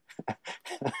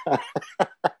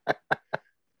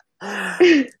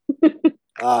 As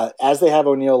they have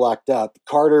O'Neill locked up,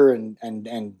 Carter and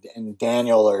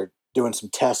Daniel are doing some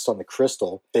tests on the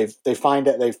crystal. They find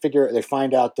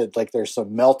out that like there's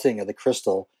some melting of the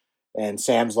crystal, and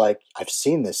Sam's like, I've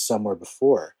seen this somewhere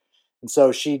before. And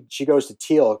so she goes to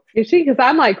Teal. Is she? Because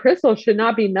I'm like, crystal should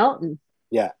not be melting.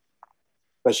 Yeah.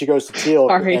 But she goes to Teal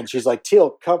and she's like, Teal,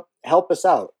 come help us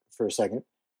out for a second.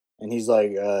 And he's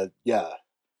like, yeah.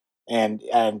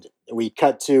 And we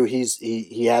cut to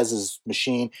he has his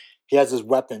machine, he has his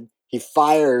weapon. He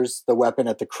fires the weapon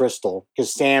at the crystal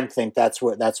because Sam thinks that's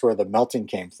where the melting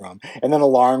came from. And then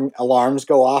alarms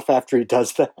go off after he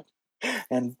does that.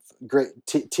 And great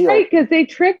Teal, right? Because they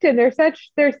tricked him. They're such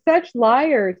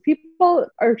liars. People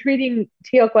are treating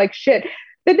Teal'c like shit.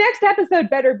 The next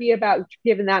episode better be about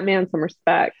giving that man some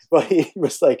respect. Well, he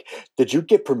was like, "Did you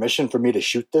get permission for me to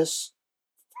shoot this?"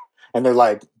 And they're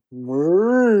like,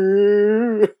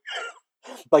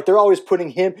 like they're always putting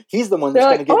him. He's the one that's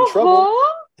going to get in trouble.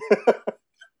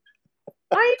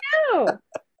 I know.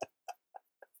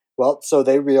 Well, so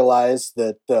they realize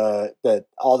that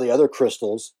all the other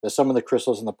crystals, that some of the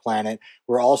crystals on the planet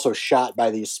were also shot by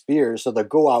these spears. So the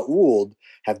Goa'uld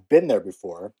have been there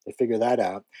before. They figure that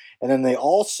out. And then they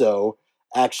also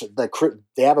they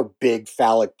have a big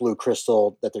phallic blue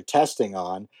crystal that they're testing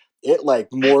on. It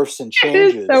like morphs and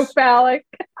changes. It is so phallic.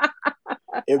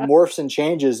 It morphs and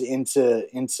changes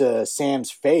into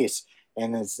Sam's face.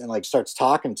 And like starts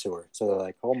talking to her. So they're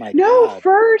like, "Oh my god!" No,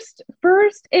 first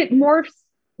it morphs.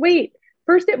 Wait,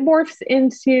 first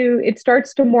it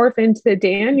starts to morph into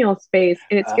Daniel's face,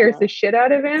 and it scares the shit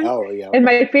out of him. Oh yeah. And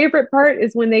my favorite part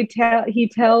is when he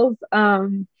tells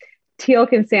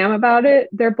Teal'c and Sam about it.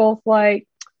 They're both like,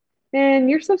 "Man,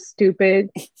 you're so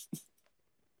stupid."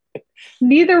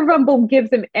 Neither of them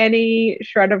gives him any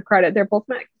shred of credit. They're both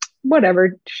like,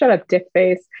 whatever, shut up, dick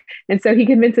face. And so he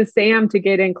convinces Sam to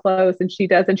get in close, and she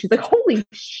does, and she's like, holy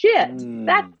shit,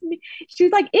 that's me.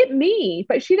 She's like, it me,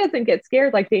 but she doesn't get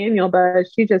scared like Daniel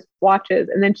does. She just watches,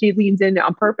 and then she leans in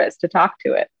on purpose to talk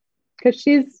to it because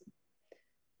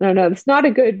I don't know, it's not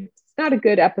a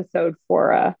good episode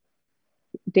for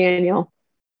Daniel.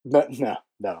 No.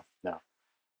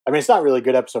 I mean, it's not really a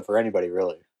good episode for anybody,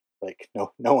 really. Like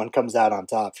no one comes out on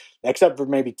top except for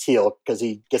maybe Teal because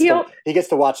he gets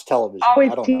to watch television.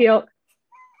 Always Teal,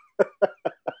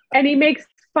 and he makes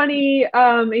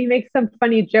some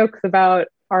funny jokes about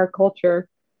our culture.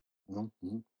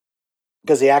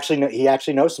 Because he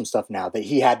actually knows some stuff now that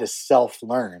he had to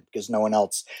self-learn because no one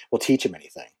else will teach him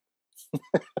anything.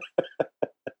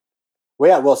 Well,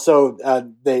 yeah. Well, so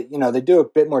they do a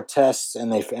bit more tests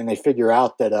and they figure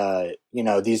out that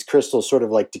these crystals sort of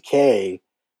like decay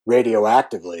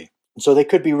radioactively, so they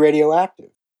could be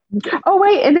radioactive. Oh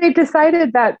wait, and they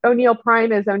decided that O'Neill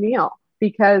Prime is O'Neill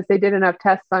because they did enough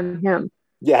tests on him.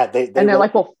 Yeah, they're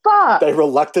like, well, fuck. They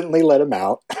reluctantly let him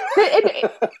out.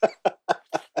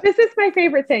 This is my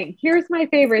favorite thing. Here's my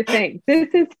favorite thing. This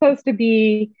is supposed to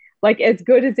be like as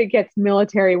good as it gets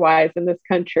military wise in this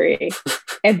country.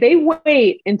 And they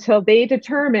wait until they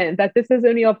determine that this is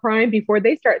O'Neill Prime before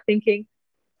they start thinking,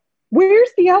 where's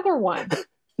the other one?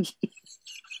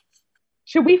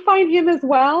 Should we find him as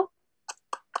well?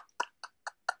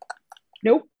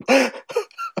 Nope.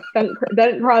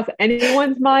 Doesn't cross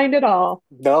anyone's mind at all.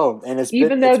 No, and it's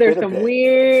even though there's some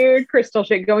weird crystal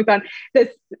shit going on.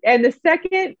 The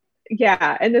second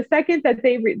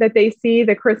that they see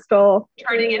the crystal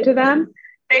turning into them,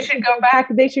 they should go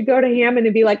back. They should go to Hammond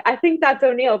and be like, I think that's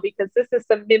O'Neill because this is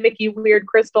some mimicky weird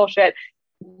crystal shit.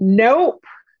 Nope.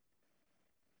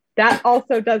 That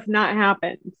also does not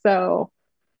happen. So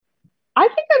I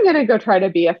think I'm going to go try to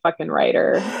be a fucking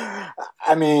writer.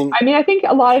 I mean, I think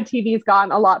a lot of TV's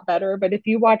gotten a lot better, but if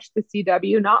you watch the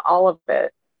CW, not all of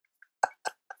it.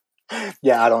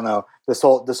 Yeah, I don't know. This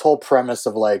whole premise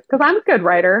of like, because I'm a good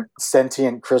writer,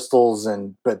 sentient crystals,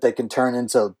 but they can turn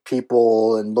into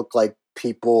people and look like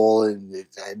people, and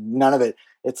none of it.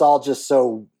 It's all just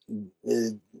so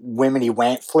flimity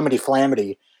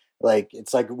flamity. Like,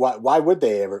 it's like, why would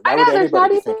they ever? Why I know would there's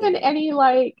not anybody even any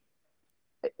like.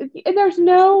 There's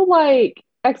no like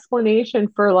explanation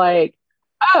for like,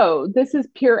 oh, this is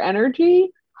pure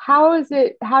energy. How does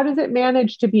it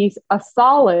manage to be a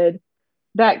solid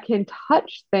that can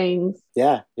touch things?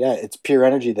 Yeah, it's pure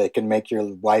energy that can make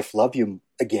your wife love you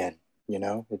again. You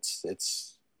know,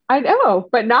 it's. I know,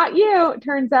 but not you. It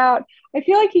turns out, I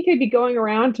feel like he could be going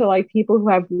around to like people who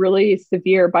have really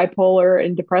severe bipolar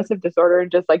and depressive disorder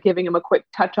and just like giving them a quick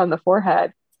touch on the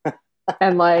forehead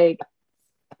and like,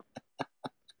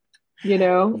 you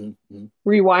know, mm-hmm.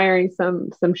 rewiring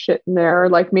some shit in there. Or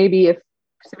like maybe if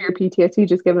severe PTSD,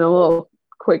 just giving a little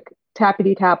quick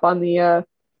tappity tap on the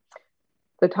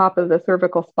top of the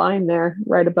cervical spine there,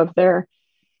 right above there.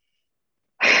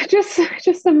 Just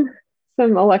some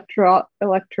electro.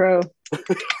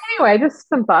 Anyway, just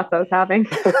some thoughts I was having.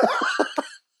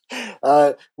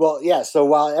 Well, yeah. So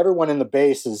while everyone in the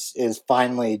base is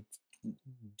finally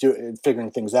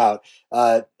figuring things out,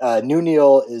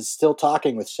 New is still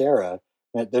talking with Sarah.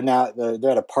 They're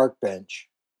at a park bench.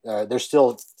 They're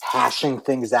still hashing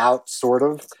things out, sort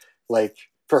of. Like,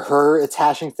 for her, it's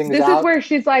hashing things out. This is where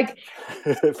she's like,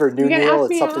 for New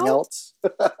it's something else.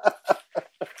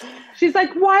 She's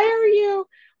like, why are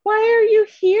you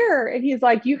here? And he's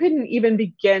like, you couldn't even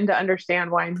begin to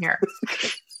understand why I'm here.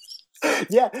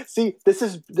 Yeah, see, this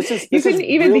is you couldn't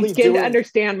even really begin to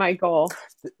understand my goal.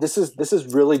 This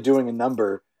is really doing a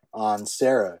number on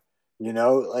Sarah, you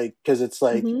know, like, because it's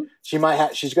like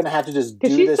she's gonna have to just do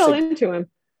this. She's still into him.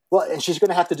 Well, and she's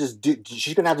gonna have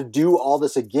to do all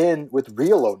this again with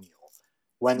real O'Neill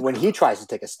when he tries to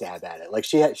take a stab at it. Like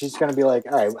she's gonna be like,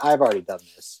 all right, I've already done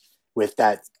this with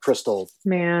that crystal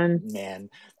man.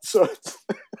 So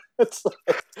it's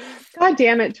like, God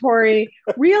damn it, Tori.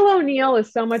 Real O'Neill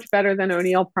is so much better than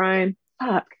O'Neill Prime.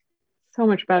 Fuck. So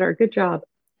much better. Good job.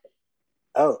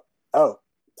 Oh,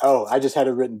 I just had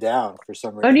it written down for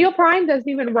some reason. O'Neill Prime doesn't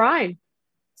even rhyme.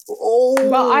 Oh.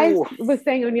 Well, I was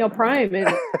saying O'Neill Prime,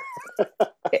 and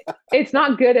it's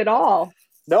not good at all.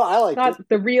 No, I like it's not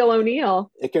the real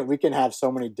O'Neill. We can have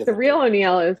so many different. The real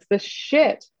O'Neill is the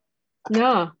shit.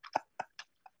 No.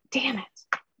 Damn it.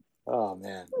 Oh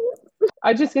man.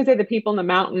 I was just gonna say the people in the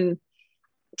mountain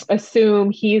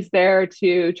assume he's there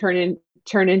to turn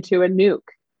into a nuke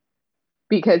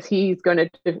because he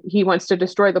wants to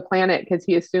destroy the planet because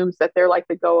he assumes that they're like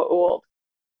the Goa'uld.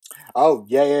 Oh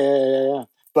yeah.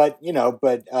 But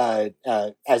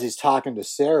as he's talking to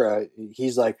Sarah,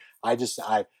 he's like, I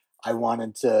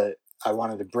wanted to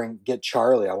get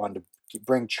Charlie. I wanted to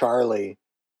bring Charlie.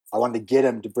 I wanted to get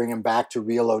him to bring him back to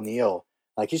real O'Neill.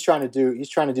 Like he's trying to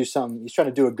do something. He's trying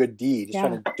to do a good deed. He's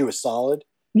trying to do a solid.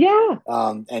 Yeah.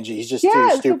 And he's just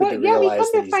too stupid to realize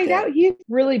we come to find out he's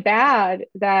really bad.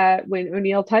 That when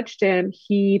O'Neill touched him,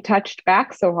 he touched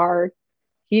back so hard.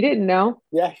 He didn't know.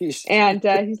 Yeah, he's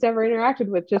never interacted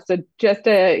with just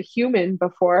a human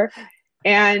before,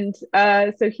 and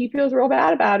so he feels real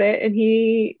bad about it. And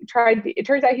it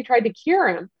turns out he tried to cure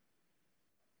him,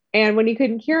 and when he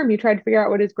couldn't cure him, he tried to figure out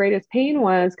what his greatest pain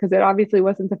was because it obviously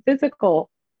wasn't the physical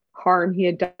harm he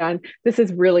had done. This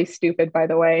is really stupid, by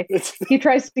the way. He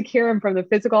tries to cure him from the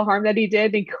physical harm that he did,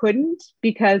 and he couldn't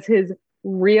because his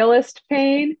realist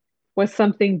pain was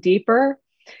something deeper.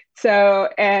 So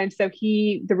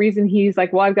the reason he's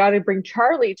like, well, I've got to bring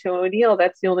Charlie to O'Neill.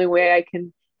 That's the only way I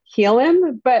can heal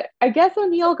him. But I guess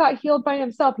O'Neill got healed by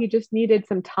himself. He just needed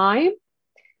some time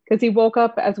because he woke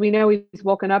up, as we know, he's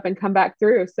woken up and come back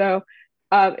through. So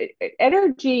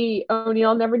energy,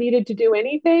 O'Neill never needed to do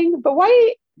anything. But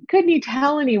why couldn't he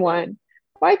tell anyone?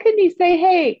 Why couldn't he say,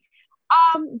 hey,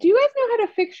 do you guys know how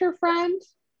to fix your friend?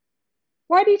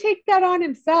 Why do you take that on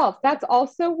himself? That's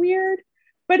also weird.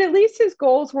 But at least his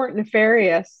goals weren't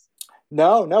nefarious.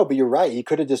 No, but you're right. He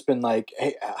could have just been like,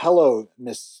 "Hey, hello,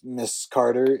 Miss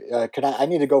Carter. Could I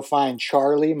need to go find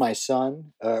Charlie, my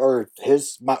son, or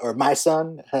my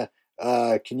son?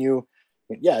 Can you?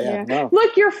 Yeah. No,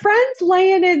 Look, your friend's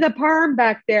laying in the perm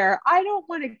back there. I don't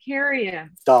want to carry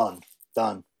him.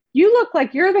 done. You look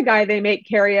like you're the guy they make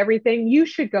carry everything. You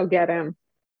should go get him.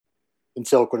 And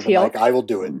Silk would have been like, I will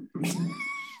do it.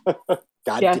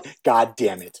 God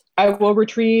damn it. I will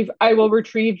retrieve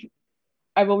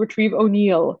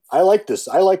O'Neill. I like this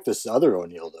other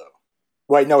O'Neill though.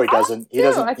 Wait, no, he doesn't. He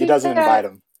doesn't invite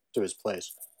him to his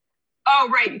place. Oh,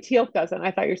 right. Teal'c doesn't.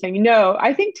 I thought you were saying no.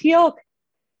 I think Teal'c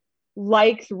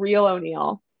likes real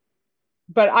O'Neill.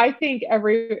 But I think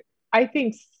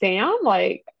Sam,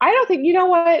 like, I don't think, you know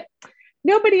what?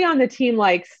 Nobody on the team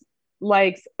likes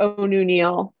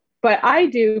O'Neill, but I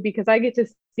do, because I get to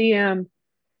see him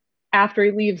after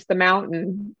he leaves the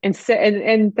mountain,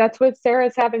 and that's what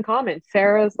Sarah's have in common.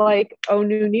 Sarah's like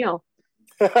O'Neill,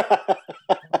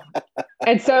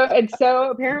 and so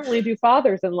apparently do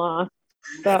fathers-in-law.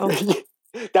 So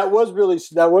that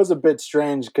was a bit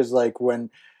strange, because like when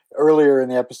earlier in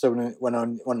the episode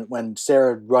when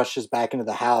Sarah rushes back into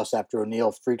the house after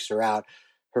O'Neill freaks her out,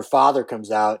 her father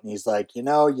comes out and he's like,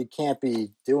 you can't be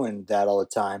doing that all the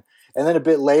time. And then a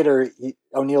bit later,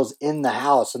 O'Neill's in the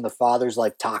house and the father's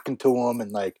like talking to him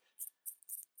and like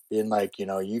being like,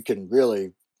 you can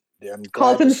really.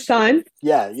 Calls him son.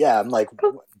 Yeah. I'm like,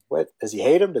 what? Does he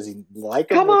hate him? Does he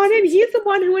like him? Come on in. He's the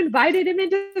one who invited him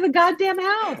into the goddamn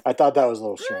house. I thought that was a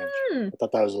little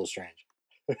strange.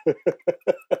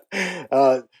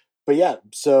 But yeah,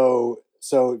 so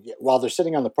while they're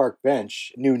sitting on the park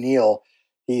bench, New Neil,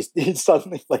 he's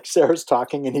suddenly, like, Sarah's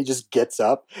talking and he just gets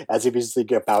up as if he's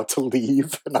like about to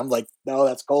leave, and I'm like, no,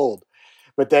 that's cold.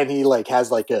 But then he like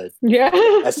has like a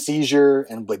seizure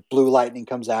and like blue lightning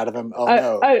comes out of him. Oh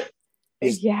no,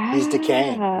 he's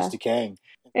decaying.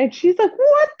 And she's like,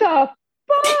 what the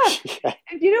fuck? Yeah.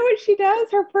 And you know what she does?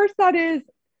 Her first thought is,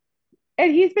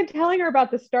 and he's been telling her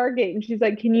about the Stargate, and she's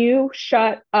like, can you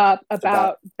shut up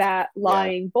about that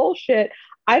lying bullshit?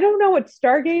 I don't know what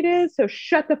Stargate is, so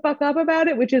shut the fuck up about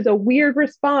it, which is a weird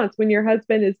response when your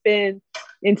husband has been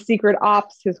in secret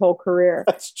ops his whole career.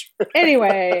 That's true.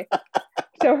 Anyway,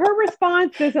 so her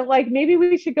response isn't like, maybe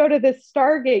we should go to this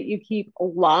Stargate you keep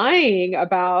lying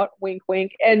about, wink,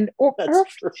 wink. And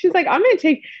she's like,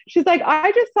 she's like,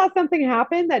 I just saw something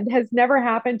happen that has never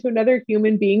happened to another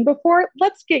human being before.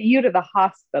 Let's get you to the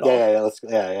hospital.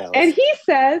 Yeah. And he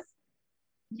says,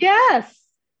 yes.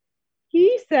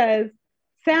 He says,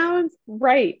 sounds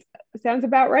right. Sounds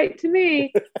about right to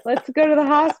me. Let's go to the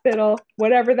hospital,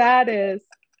 whatever that is.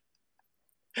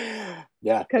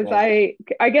 Yeah. Because I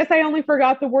guess I only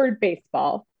forgot the word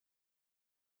baseball.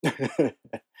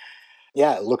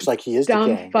 Yeah, it looks like he is dumb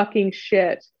decaying. Fucking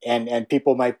shit. And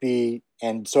people might be,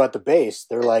 and so at the base,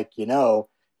 they're like,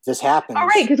 this happens. All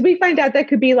right, because we find out that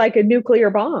could be like a nuclear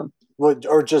bomb. Well,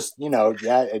 or just,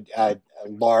 a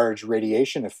large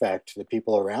radiation effect to the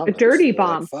people around a us. Dirty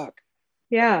bomb. Like, fuck.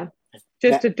 Yeah,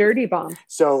 just a dirty bomb.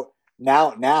 So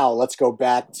now let's go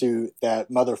back to that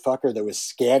motherfucker that was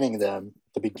scanning them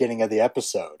at the beginning of the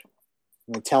episode.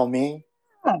 You tell me,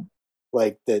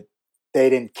 like, that they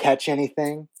didn't catch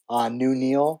anything on New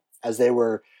Neil as they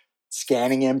were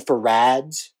scanning him for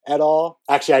rads at all?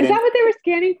 Actually, Is that what they were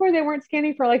scanning for? They weren't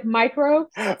scanning for like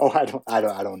microbes? Oh, I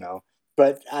don't know.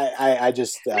 But I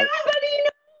just nobody knows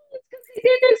because they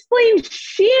didn't explain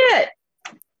shit.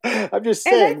 I'm just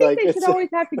saying, and I think they should always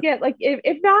have to get, like,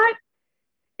 if not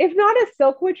a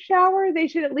Silkwood shower, they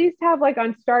should at least have, like,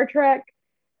 on Star Trek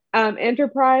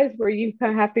Enterprise, where you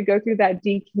kind of have to go through that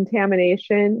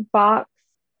decontamination box.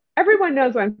 Everyone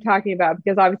knows what I'm talking about,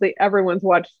 because obviously everyone's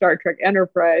watched Star Trek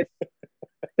Enterprise,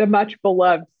 the much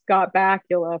beloved Scott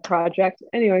Bakula project.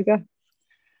 Anyway, go.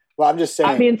 Well, I'm just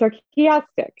saying, that means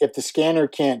sarcastic. If the scanner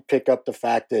can't pick up the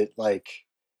fact that like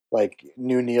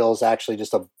New Neil's actually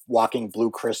just a walking blue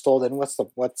crystal, then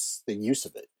what's the use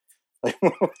of it? Like,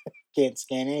 can't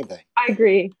scan anything. I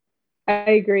agree.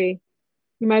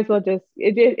 You might as well just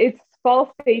it's false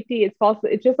safety. It's false.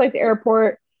 It's just like the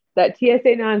airport, that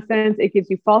TSA nonsense. It gives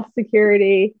you false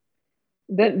security.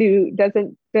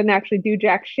 Doesn't actually do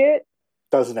jack shit.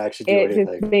 Doesn't actually do anything.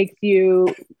 It just makes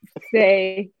you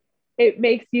say. It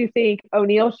makes you think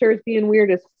O'Neill sure is being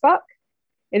weird as fuck.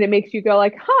 And it makes you go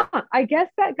like, I guess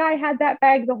that guy had that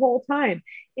bag the whole time.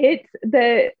 It's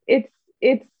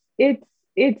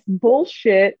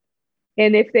bullshit.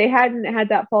 And if they hadn't had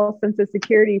that false sense of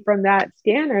security from that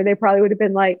scanner, they probably would have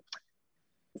been like,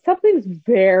 something's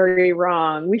very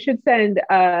wrong. We should send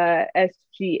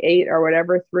SG8 or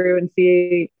whatever through and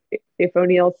see if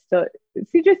O'Neill's still.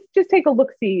 See, just take a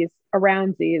look. Sees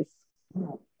around these.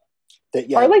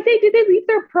 Yeah. Or like did they leave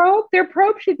their probe? Their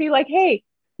probe should be like, hey,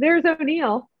 there's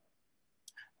O'Neill.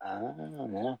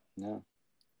 Yeah, no.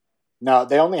 No,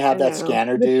 they only have that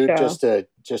scanner dude just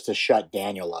to shut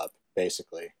Daniel up,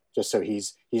 basically. Just so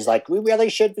he's like, we really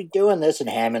should be doing this, and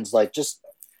Hammond's like, just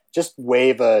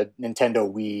wave a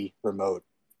Nintendo Wii remote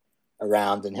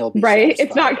around and he'll be right. satisfied.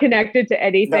 It's not connected to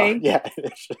anything. No, yeah.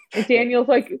 Daniel's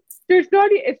like, there's not.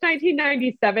 It's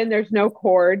 1997. There's no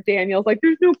cord. Daniel's like,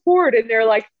 there's no cord, and they're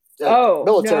like, oh,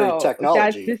 military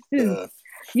technology. This is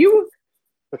you.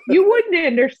 You wouldn't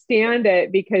understand it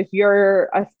because you're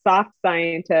a soft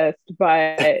scientist,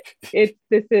 but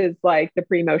this is like the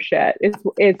primo shit. It's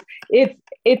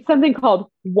something called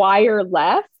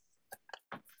wireless,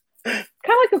 kind of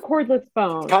like a cordless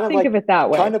phone. Think of it that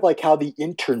way. Kind of like how the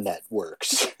internet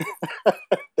works.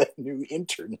 The new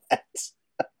internet.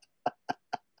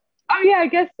 Oh yeah, I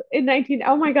guess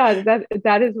oh my God,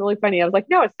 that is really funny. I was like,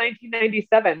 no, it's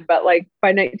 1997, but like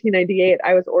by 1998,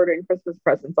 I was ordering Christmas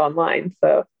presents online.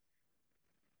 So,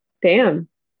 damn.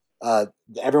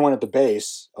 Everyone at the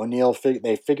base, O'Neill,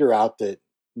 they figure out that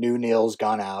new Neil's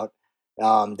gone out.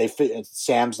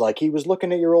 Sam's like, he was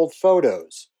looking at your old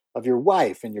photos of your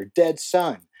wife and your dead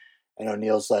son, and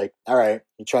O'Neill's like, all right.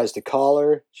 He tries to call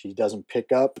her, she doesn't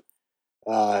pick up,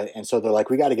 and so they're like,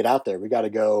 we got to get out there. We got to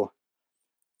go.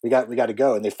 We got to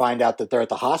go. And they find out that they're at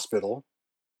the hospital.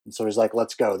 And so he's like,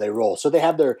 let's go. They roll. So they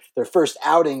have their first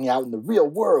outing out in the real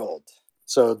world.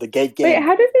 So the gate game. Wait,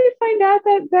 how did they find out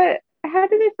how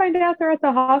did they find out they're at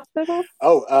the hospital?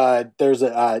 Oh, there's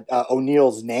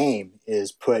O'Neill's name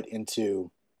is put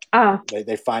into.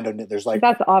 They find there's like.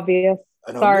 That's obvious.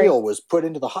 O'Neill was put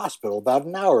into the hospital about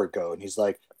an hour ago. And he's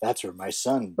like, that's where my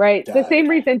son Right. died. The same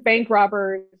reason bank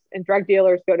robbers and drug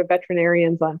dealers go to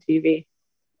veterinarians on TV.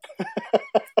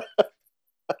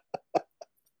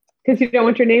 Because you don't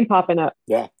want your name popping up.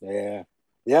 Yeah.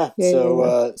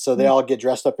 So they all get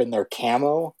dressed up in their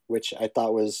camo, which I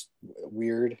thought was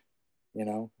weird.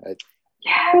 Yeah, it's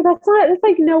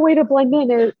like no way to blend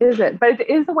in, is it? But it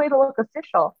is a way to look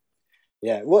official.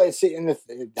 Yeah, well, I suppose.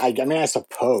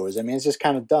 it's just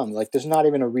kind of dumb. Like, there's not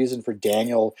even a reason for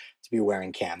Daniel to be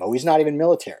wearing camo. He's not even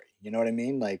military. You know what I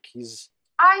mean? Like, he's.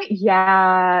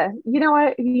 You know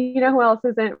what? You know who else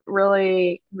isn't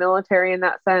really military in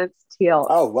that sense? Teal.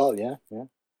 Oh, well, yeah.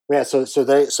 So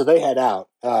they head out.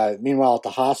 Meanwhile, at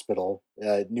the hospital,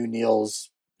 new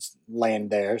Neil's laying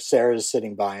there. Sarah's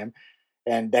sitting by him,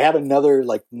 and they have another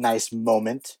like nice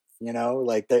moment.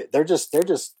 Like they're just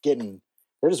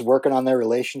working on their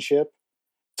relationship.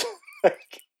 They're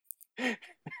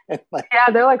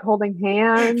like holding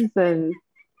hands and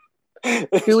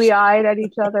gooey-eyed at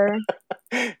each other.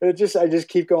 I just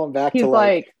keep going back he's to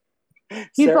like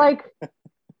he's Sarah. Like,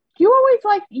 you always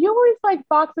like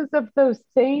boxes of those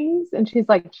things, and she's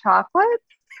like, chocolates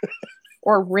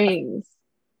or rings,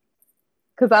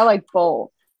 because I like both.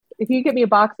 If you get me a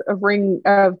box of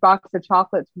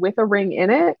chocolates with a ring in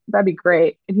it, that'd be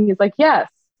great. And he's like, yes,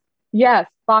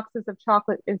 boxes of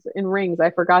chocolate and rings.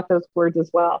 I forgot those words as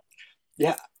well.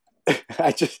 Yeah.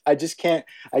 I just can't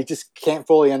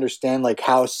fully understand like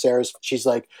how she's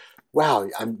like, wow,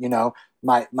 I'm,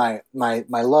 my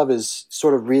love is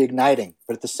sort of reigniting,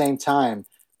 but at the same time,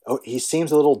 he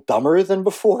seems a little dumber than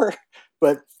before,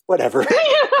 but whatever.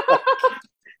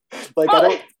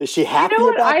 Is she happy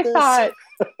about this? Thought,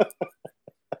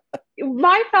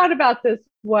 my thought about this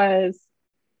was,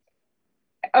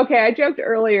 okay, I joked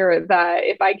earlier that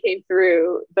if I came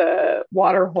through the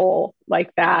water hole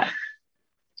like that,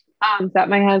 that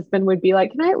my husband would be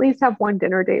like, can I at least have one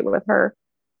dinner date with her?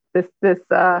 This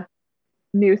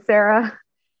new Sarah.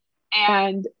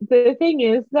 And the thing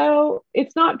is, though,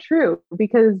 it's not true,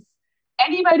 because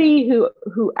anybody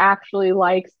who actually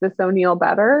likes this O'Neill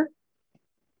better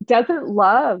doesn't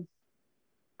love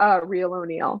real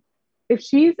O'Neill. If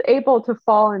she's able to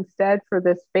fall instead for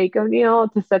this fake O'Neill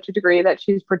to such a degree that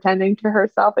she's pretending to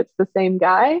herself it's the same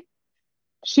guy,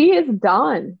 she is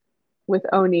done with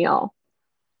O'Neill,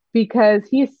 because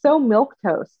he's so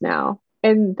milquetoast now.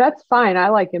 And that's fine. I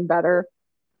like him better.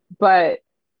 But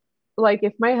like,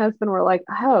 if my husband were like,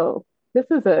 oh, this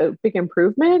is a big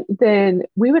improvement, then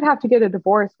we would have to get a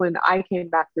divorce when I came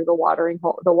back through the water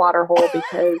hole,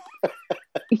 because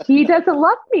he doesn't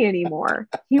love me anymore.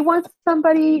 He wants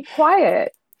somebody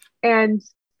quiet and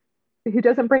who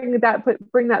doesn't bring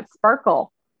that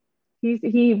sparkle.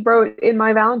 He wrote in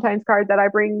my Valentine's card that I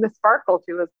bring the sparkle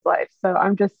to his life. So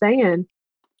I'm just saying.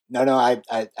 No,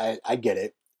 I get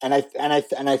it. I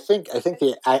think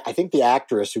the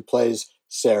actress who plays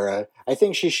Sarah, I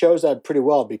think she shows that pretty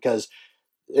well, because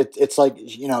it's like,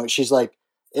 she's like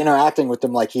interacting with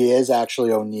him like he is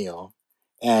actually O'Neill,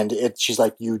 and she's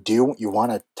like, you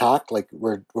want to talk, like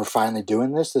we're finally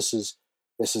doing this. This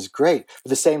is great. But at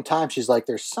the same time, she's like,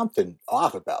 there's something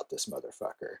off about this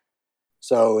motherfucker.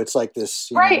 So it's like this,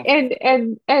 right.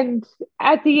 And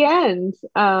at the end,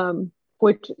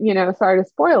 which, sorry to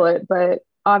spoil it, but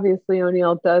obviously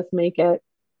O'Neill does make it.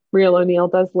 Real O'Neill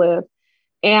does live.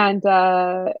 And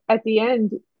at the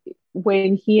end,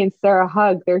 when he and Sarah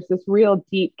hug, there's this real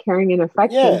deep caring and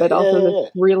affection, but also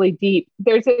this really deep,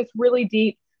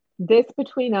 this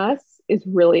between us is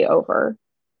really over.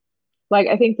 Like,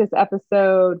 I think this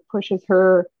episode pushes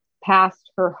her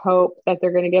past her hope that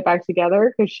they're going to get back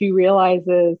together, because she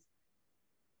realizes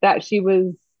that she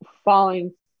was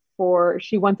falling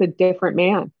she wants a different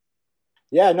man.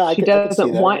 Yeah, no, she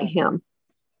doesn't want him.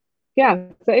 Yeah.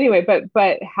 So anyway,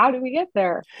 but how do we get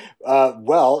there?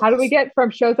 Well, how do we get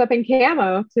from shows up in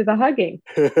camo to the hugging?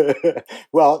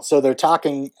 Well, so they're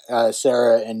talking,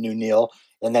 Sarah and O'Neill,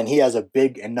 and then he has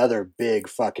another big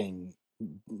fucking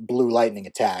blue lightning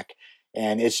attack.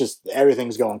 And it's just,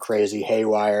 everything's going crazy,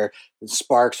 haywire. The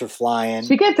sparks are flying.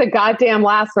 She gets a goddamn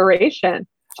laceration.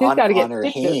 She's got to get on her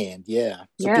stitches. hand. Yeah.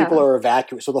 So people are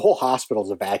evacuating. So the whole hospital's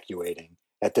evacuating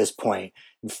at this point.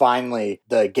 And finally,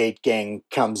 the gate gang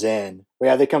comes in.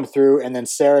 Yeah, they come through, and then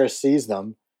Sarah sees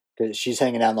them because she's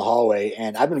hanging out in the hallway.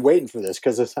 And I've been waiting for this,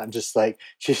 because I'm just like,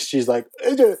 she's like,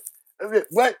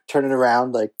 what? Turning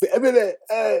around like,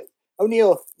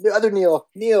 O'Neill, the other Neil.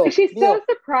 She's so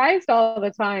surprised all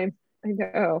the time. I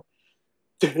know.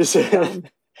 This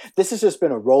has just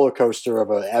been a roller coaster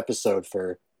of an episode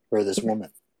for this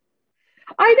woman.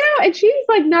 I know. And she's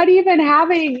like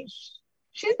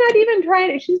she's not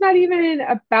even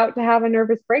about to have a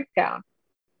nervous breakdown.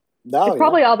 No. It's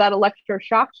probably all that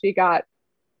electroshock she got.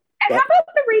 And how about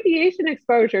the radiation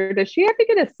exposure? Does she have to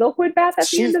get a Silkwood bath at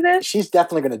the end of this? She's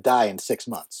definitely going to die in 6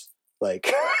 months.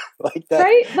 Like that.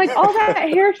 Right? Like all that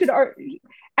hair should...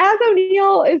 As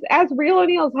Real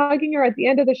O'Neill is hugging her at the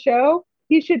end of the show,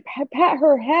 he should pet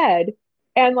her head,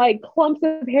 and like clumps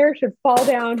of hair should fall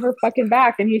down her fucking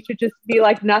back, and he should just be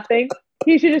like nothing.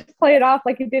 He should just play it off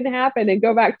like it didn't happen and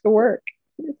go back to work.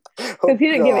 Because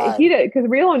he didn't give it. Because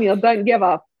Real O'Neill doesn't give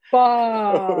a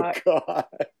fuck. Oh God.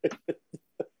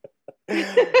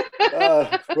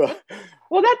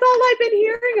 Well, that's all I've been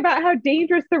hearing about how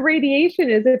dangerous the radiation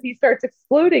is if he starts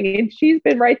exploding, and she's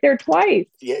been right there twice.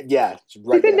 Yeah, she's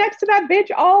been next to that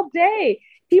bitch all day.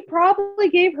 He probably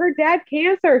gave her dad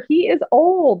cancer. He is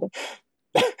old.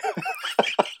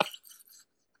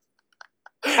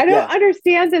 I don't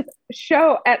understand this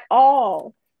show at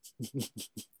all.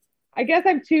 I guess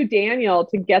I'm too Daniel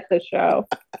to get the show.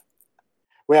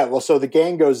 Well, so the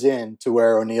gang goes in to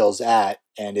where O'Neill's at,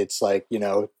 and it's like,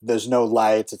 there's no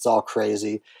lights. It's all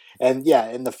crazy. And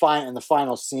in the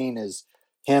final scene is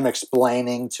him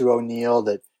explaining to O'Neill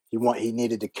that he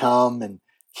needed to come and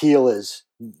heal is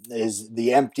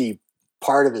the empty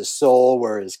part of his soul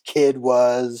where his kid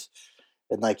was,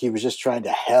 and like he was just trying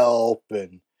to help,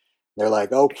 and they're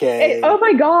like, okay. Oh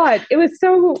my God, it was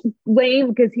so lame,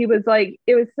 because he was like,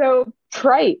 it was so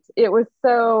trite, it was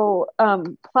so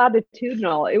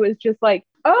platitudinal. It was just like,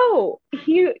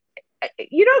 you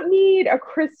don't need a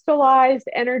crystallized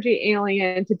energy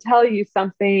alien to tell you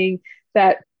something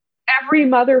that every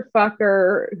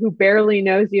motherfucker who barely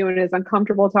knows you and is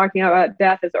uncomfortable talking about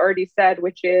death has already said,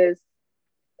 which is,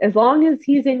 as long as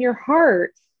he's in your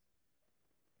heart,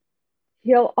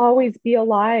 he'll always be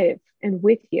alive and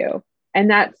with you. And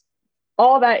that's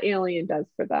all that alien does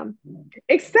for them,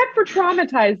 except for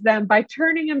traumatize them by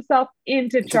turning himself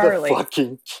into Charlie. The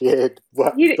fucking kid.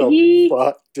 What the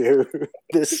fuck, dude?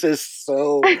 This is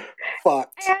so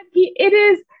fucked. And it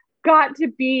is got to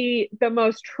be the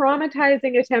most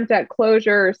traumatizing attempt at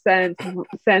closure since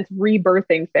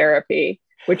rebirthing therapy,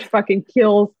 which fucking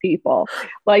kills people.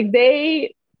 Like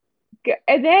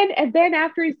and then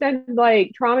after he's done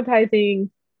like traumatizing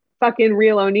fucking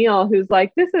Real O'Neill, who's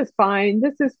like, this is fine,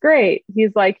 this is great,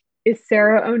 he's like, is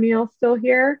Sarah O'Neill still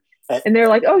here? And they're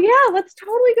like, oh yeah, let's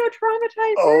totally go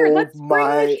traumatize her. Let's bring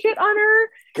this shit on her.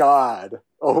 God.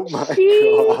 Oh my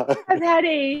God.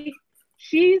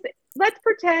 Let's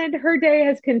pretend her day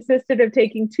has consisted of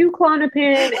taking 2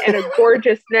 Klonopin and a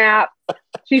gorgeous nap.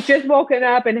 She's just woken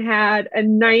up and had a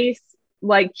nice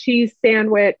like cheese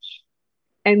sandwich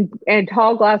and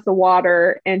tall glass of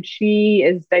water, and she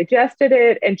is digested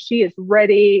it, and she is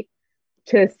ready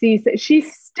to see. She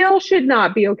still should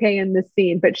not be okay in this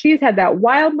scene, but she's had that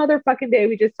wild motherfucking day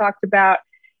we just talked about,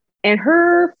 and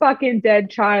her fucking dead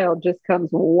child just comes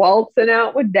waltzing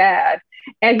out with dad.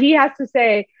 And he has to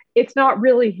say, it's not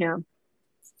really him.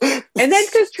 And then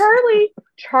because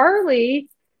Charlie,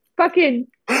 fucking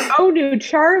Onu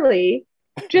Charlie,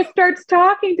 just starts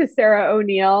talking to Sarah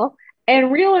O'Neill,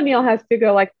 and real O'Neill has to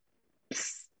go like,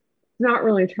 "Psst, not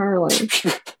really Charlie."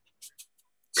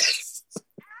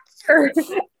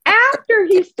 After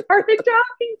he started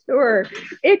talking to her,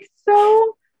 it's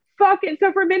so fucking.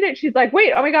 So for a minute, she's like,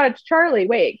 "Wait, oh my god, it's Charlie.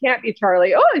 Wait, it can't be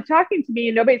Charlie. Oh, he's talking to me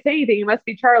and nobody's saying anything. It must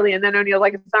be Charlie." And then O'Neill's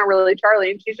like, "It's not really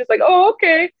Charlie," and she's just like, "Oh,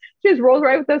 okay." She just rolls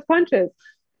right with those punches.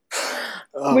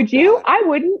 Oh, Would you? God. I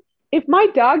wouldn't. If my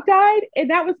dog died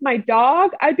and that was my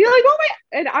dog, I'd be like, "Oh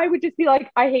my," and I would just be like,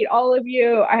 "I hate all of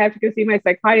you. I have to go see my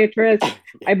psychiatrist.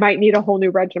 I might need a whole new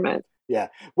regimen." Yeah.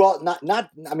 Well,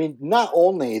 I mean, not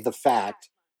only the fact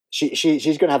she's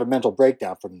going to have a mental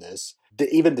breakdown from this,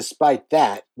 even despite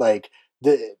that, like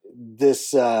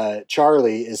this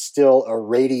Charlie is still a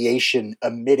radiation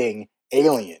emitting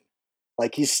alien.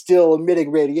 Like he's still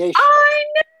emitting radiation. I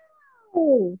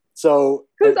know. So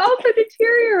Who's also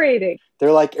deteriorating.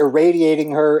 they're like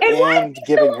irradiating her and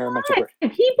giving her mental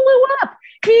breakdown. He blew up.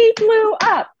 He blew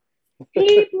up.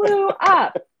 He blew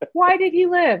up. Why did he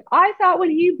live? I thought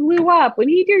when he blew up, when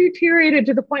he deteriorated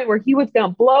to the point where he was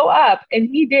going to blow up, and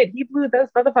he did, he blew those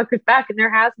motherfuckers back in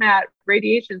their hazmat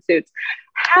radiation suits.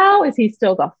 How is he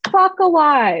still the fuck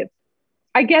alive?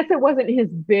 I guess it wasn't his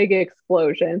big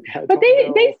explosion, but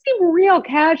they seem real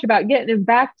cash about getting him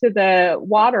back to the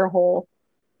water hole.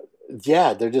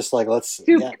 Yeah, they're just like, let's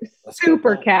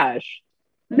super cash.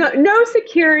 No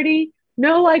security.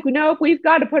 No, like, nope, we've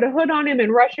got to put a hood on him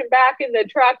and rush him back in the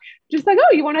truck. Just like,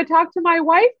 oh, you want to talk to my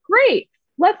wife? Great.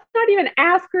 Let's not even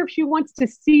ask her if she wants to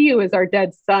see you as our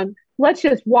dead son. Let's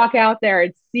just walk out there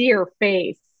and see her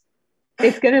face.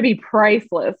 It's going to be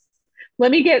priceless.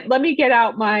 Let me get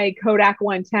out my Kodak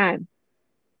 110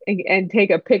 and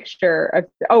take a picture of,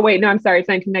 oh wait, no, I'm sorry. It's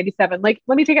 1997. Like,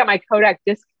 let me take out my Kodak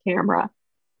disc camera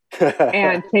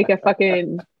and take a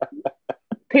fucking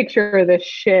picture of this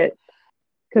shit.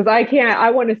 Because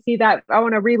I want to see that. I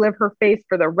want to relive her face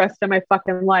for the rest of my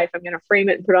fucking life. I'm going to frame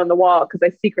it and put it on the wall because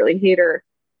I secretly hate her.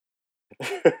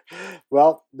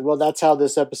 Well, that's how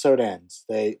this episode ends.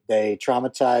 They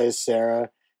traumatize Sarah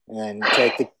and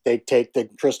they take the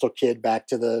Crystal Kid back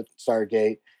to the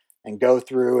Stargate and go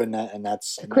through and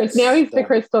that's now he's the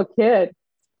Crystal Kid.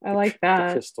 I like that.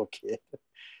 The Crystal Kid.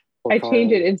 I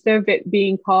change it instead of it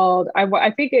being called. I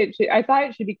thought it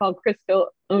should be called Crystal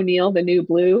O'Neill, the New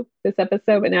Blue, this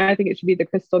episode, but now I think it should be the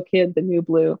Crystal Kid, the New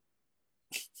Blue,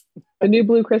 the New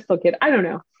Blue Crystal Kid. I don't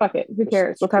know. Fuck it. Who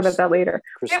cares? We'll talk about that later.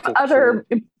 We have other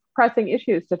pressing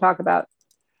issues to talk about.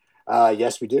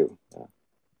 Yes, we do.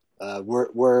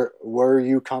 Were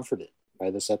you comforted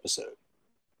by this episode?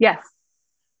 Yes.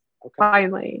 Okay.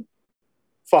 Finally.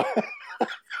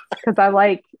 Because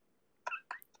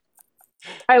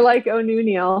I like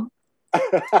O'Neill,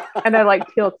 and I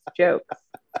like Teal's jokes,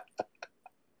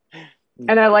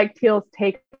 and I like Teal's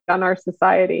take on our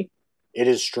society. It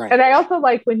is strange, and I also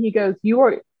like when he goes, "You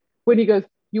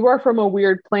are from a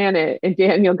weird planet," and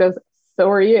Daniel goes, "So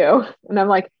are you?" And I'm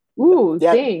like, "Ooh,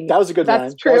 yeah, ding! That was a good line.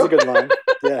 That's true. That was a good line.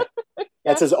 Yeah,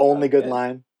 that's his only good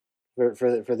line for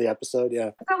the episode.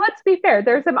 Yeah. So let's be fair.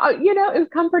 There's some, it was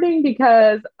comforting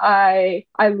because I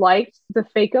liked the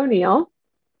fake O'Neill.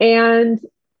 And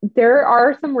there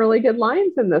are some really good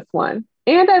lines in this one.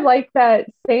 And I like that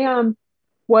Sam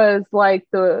was like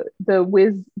the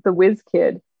whiz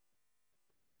kid.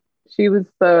 She was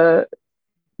the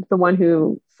one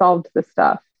who solved the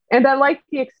stuff. And I like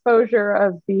the exposure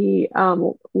of the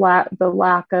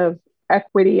lack of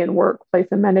equity in workplace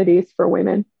amenities for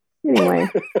women. Anyway,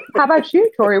 how about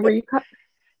you, Tori?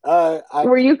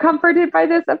 Were you comforted by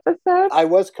this episode? I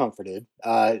was comforted,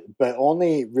 but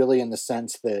only really in the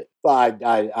sense that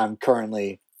I'm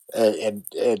currently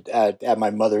at my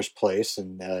mother's place,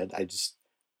 and I just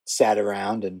sat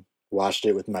around and watched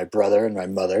it with my brother and my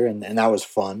mother, and that was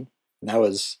fun. And that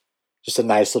was just a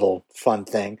nice little fun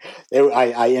thing.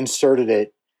 I inserted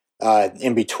it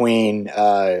in between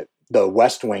the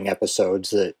West Wing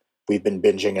episodes that we've been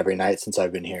binging every night since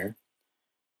I've been here.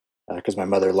 Because my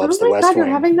mother loves the West Wing. You're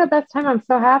having the best time. I'm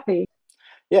so happy.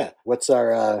 Yeah. What's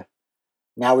our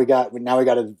now we got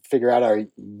to figure out our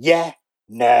yeah,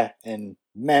 nah, and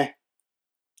meh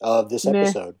of this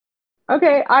episode.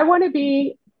 Okay, I want to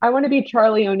be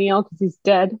Charlie O'Neill because he's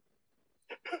dead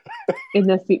in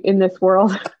this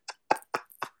world.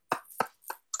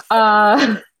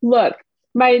 Look,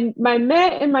 my meh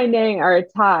and my nay are a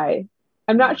tie.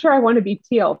 I'm not sure I want to be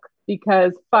Teal'c.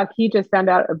 Because fuck, he just found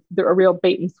out a real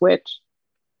bait and switch.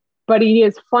 But he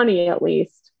is funny at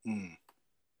least. Mm.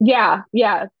 Yeah,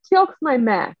 yeah. Teal'c's my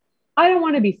meh. I don't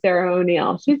want to be Sarah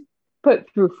O'Neill. She's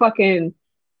put through fucking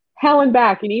hell and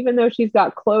back. And even though she's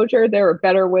got closure, there are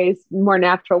better ways, more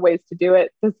natural ways to do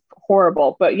it. It's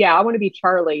horrible. But yeah, I want to be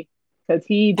Charlie because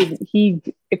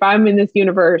if I'm in this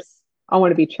universe, I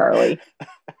want to be Charlie.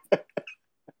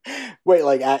 Wait,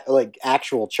 like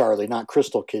actual Charlie, not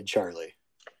Crystal Kid Charlie.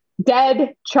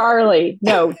 Dead Charlie.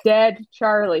 No, dead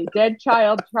Charlie. Dead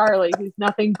child Charlie, who's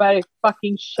nothing but a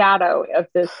fucking shadow of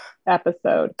this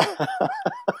episode.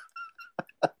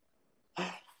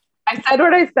 I said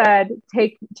what I said.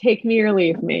 Take me or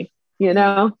leave me. You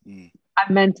know? Mm.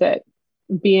 I meant it.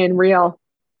 Being real.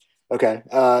 Okay.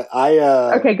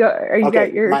 Okay, go. You okay,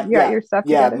 got your stuff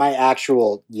Yeah, together? my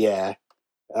actual is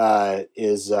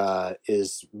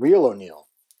real O'Neill.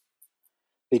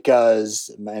 Because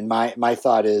my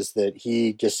thought is that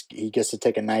he gets to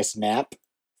take a nice nap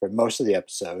for most of the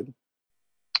episode.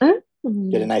 Get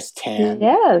a nice tan.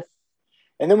 Yes.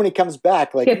 And then when he comes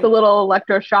back, like get the little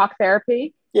electroshock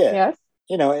therapy. Yeah. Yes.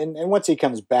 You know, and once he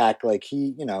comes back, like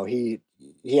he's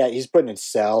put in his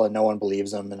cell and no one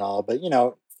believes him and all, but you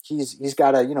know, he's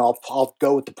got a, you know, I'll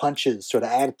go with the punches sort of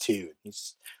attitude.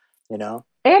 He's, you know.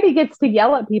 And he gets to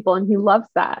yell at people and he loves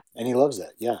that. And he loves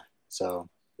that. Yeah. So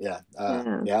yeah.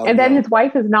 And then his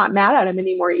wife is not mad at him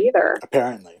anymore either.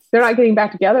 Apparently. They're not getting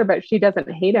back together, but she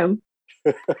doesn't hate him.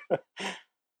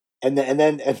 and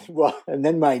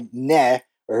then my neh,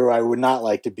 or who I would not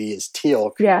like to be, is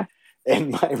Teal'c. Yeah. And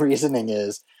my reasoning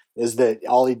is that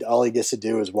all he gets to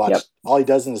do is watch. Yep. All he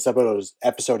does in this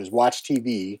episode is watch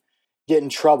TV, get in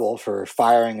trouble for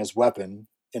firing his weapon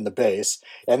in the base,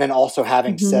 and then also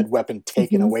having said weapon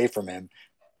taken away from him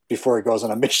before he goes on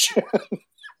a mission.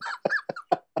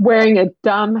 Wearing a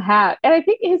dumb hat. And I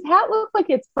think his hat looks like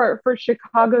it's for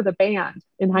Chicago the band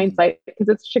in hindsight, because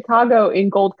it's Chicago in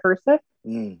gold cursive.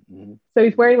 Mm-hmm. So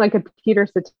he's wearing like a Peter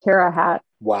Cetera hat.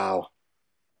 Wow.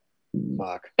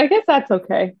 Fuck. I guess that's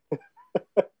okay.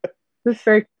 This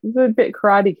is a bit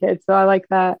Karate Kid, so I like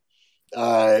that.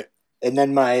 And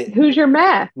then who's your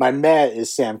meh? My meh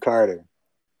is Sam Carter.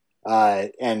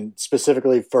 And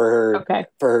specifically for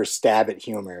her stab at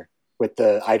humor with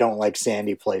the "I don't like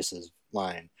sandy places"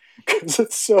 line. Because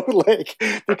it's so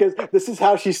because this is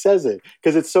how she says it.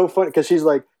 Because it's so funny. Because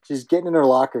she's getting in her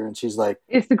locker and she's like,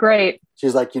 "It's great."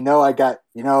 She's like,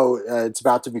 it's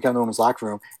about to become the women's locker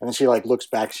room. And then she like looks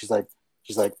back. She's like,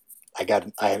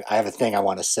 I have a thing I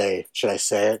want to say. Should I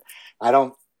say it? I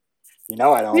don't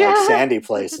like sandy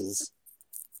places.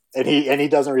 And he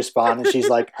doesn't respond. And she's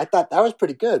like, I thought that was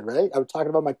pretty good, right? I was talking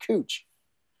about my cooch.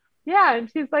 Yeah.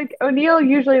 And she's like, O'Neill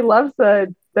usually loves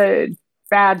the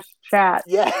bad chat.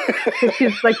 Yeah.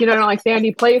 She's like, I don't like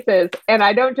sandy places. And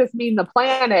I don't just mean the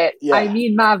planet. Yeah. I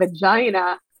mean my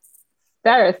vagina.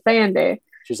 That is sandy.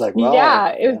 She's like, well. Yeah,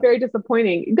 it was very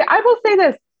disappointing. I will say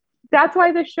this. That's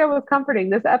why this show was comforting.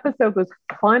 This episode was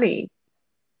funny.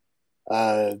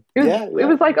 It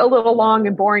was like a little long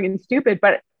and boring and stupid,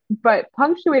 but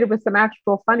punctuated with some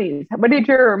actual funnies. What did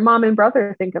your mom and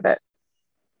brother think of it?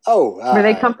 Oh, were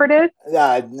they comforted?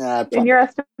 In your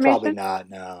estimation? Probably not.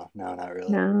 No, not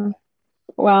really. No.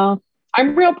 Well,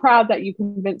 I'm real proud that you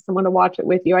convinced someone to watch it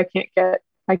with you.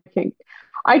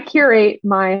 I curate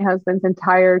my husband's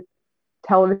entire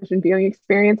television viewing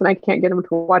experience, and I can't get him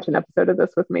to watch an episode of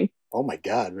this with me. Oh my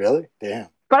God, really? Damn.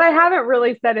 But I haven't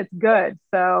really said it's good,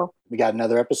 so we got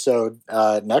another episode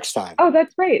next time. Oh,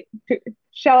 that's right.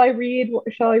 Shall I read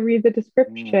the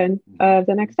description of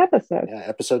the next episode? Yeah,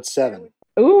 episode 7.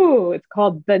 Ooh, it's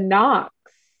called The Knocks.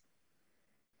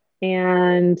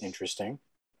 And interesting.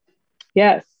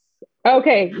 Yes.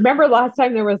 Okay. Remember last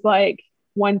time there was like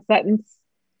one sentence?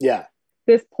 Yeah.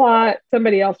 This plot,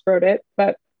 somebody else wrote it,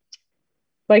 but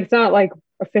like it's not like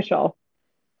official.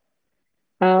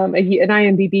 An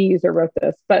IMDb user wrote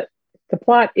this, but the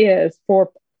plot is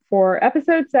for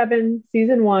episode 7,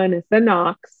 season 1 is The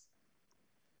Knocks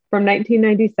from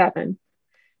 1997.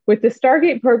 With the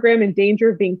Stargate program in danger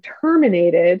of being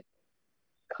terminated,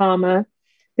 the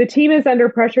team is under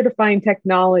pressure to find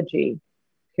technology,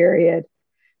 period.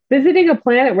 Visiting a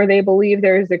planet where they believe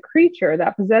there is a creature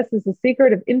that possesses the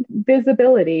secret of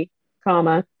invisibility,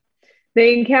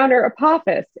 they encounter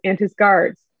Apophis and his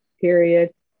guards,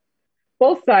 period.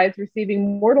 Both sides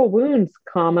receiving mortal wounds,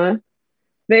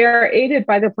 they are aided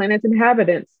by the planet's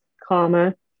inhabitants,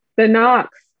 the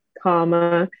Knocks,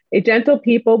 a gentle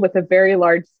people with a very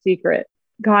large secret.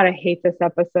 God, I hate this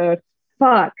episode.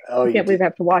 Fuck. I can't believe I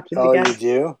have to watch it again. Oh, you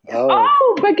do?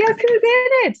 Oh, but guess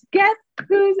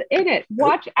who's in it?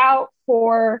 Watch out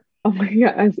for... Oh my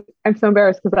God, I'm so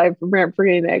embarrassed because I'm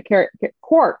forgetting that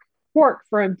Quark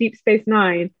from Deep Space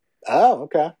Nine. Oh,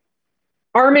 okay.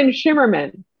 Armin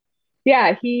Shimmerman.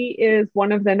 Yeah, he is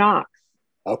one of the Nox.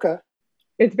 Okay.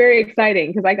 It's very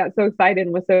exciting because I got so excited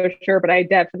and was so sure, but I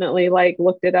definitely like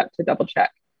looked it up to double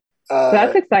check. So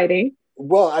that's exciting.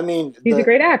 Well, I mean, He's a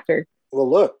great actor. Well,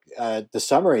 look, the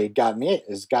summary got me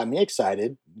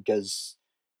excited because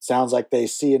it sounds like they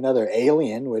see another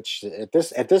alien. Which at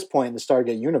this point in the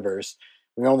Stargate universe,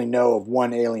 we only know of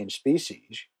one alien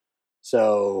species.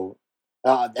 So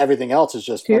everything else is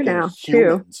just Two now.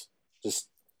 humans. Just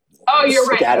oh, you're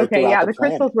right. Okay, yeah, the planet.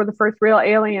 crystals were the first real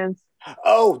aliens.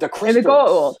 Oh, the crystals. And the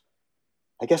Goa'uld.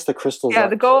 I guess the crystals. Yeah,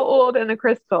 the Goa'uld and the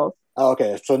crystals. Oh,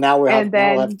 okay. So now we'll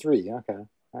have three. Okay.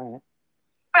 All right.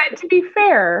 But to be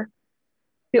fair,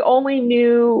 the only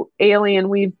new alien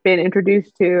we've been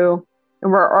introduced to,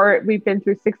 and we've been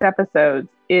through 6 episodes,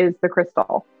 is the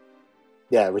crystal.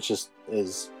 Yeah, which is.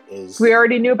 We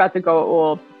already knew about the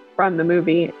Goa'uld from the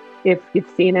movie, if you've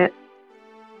seen it,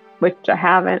 which I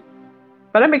haven't.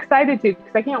 But I'm excited to,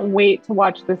 because I can't wait to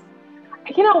watch this.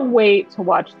 I cannot wait to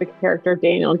watch the character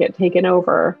Daniel get taken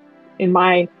over, in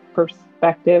my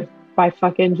perspective, by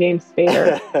fucking James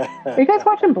Spader. Are you guys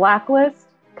watching Blacklist?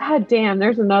 God damn,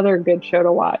 there's another good show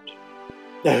to watch.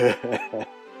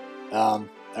 All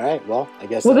right, well, I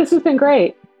guess. Well, this has been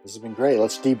great. This has been great.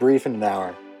 Let's debrief in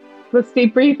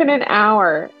an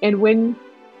hour. And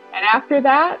after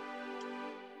that,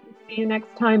 see you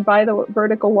next time by the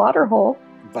vertical water hole.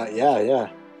 But yeah.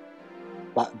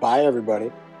 Bye,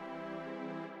 everybody.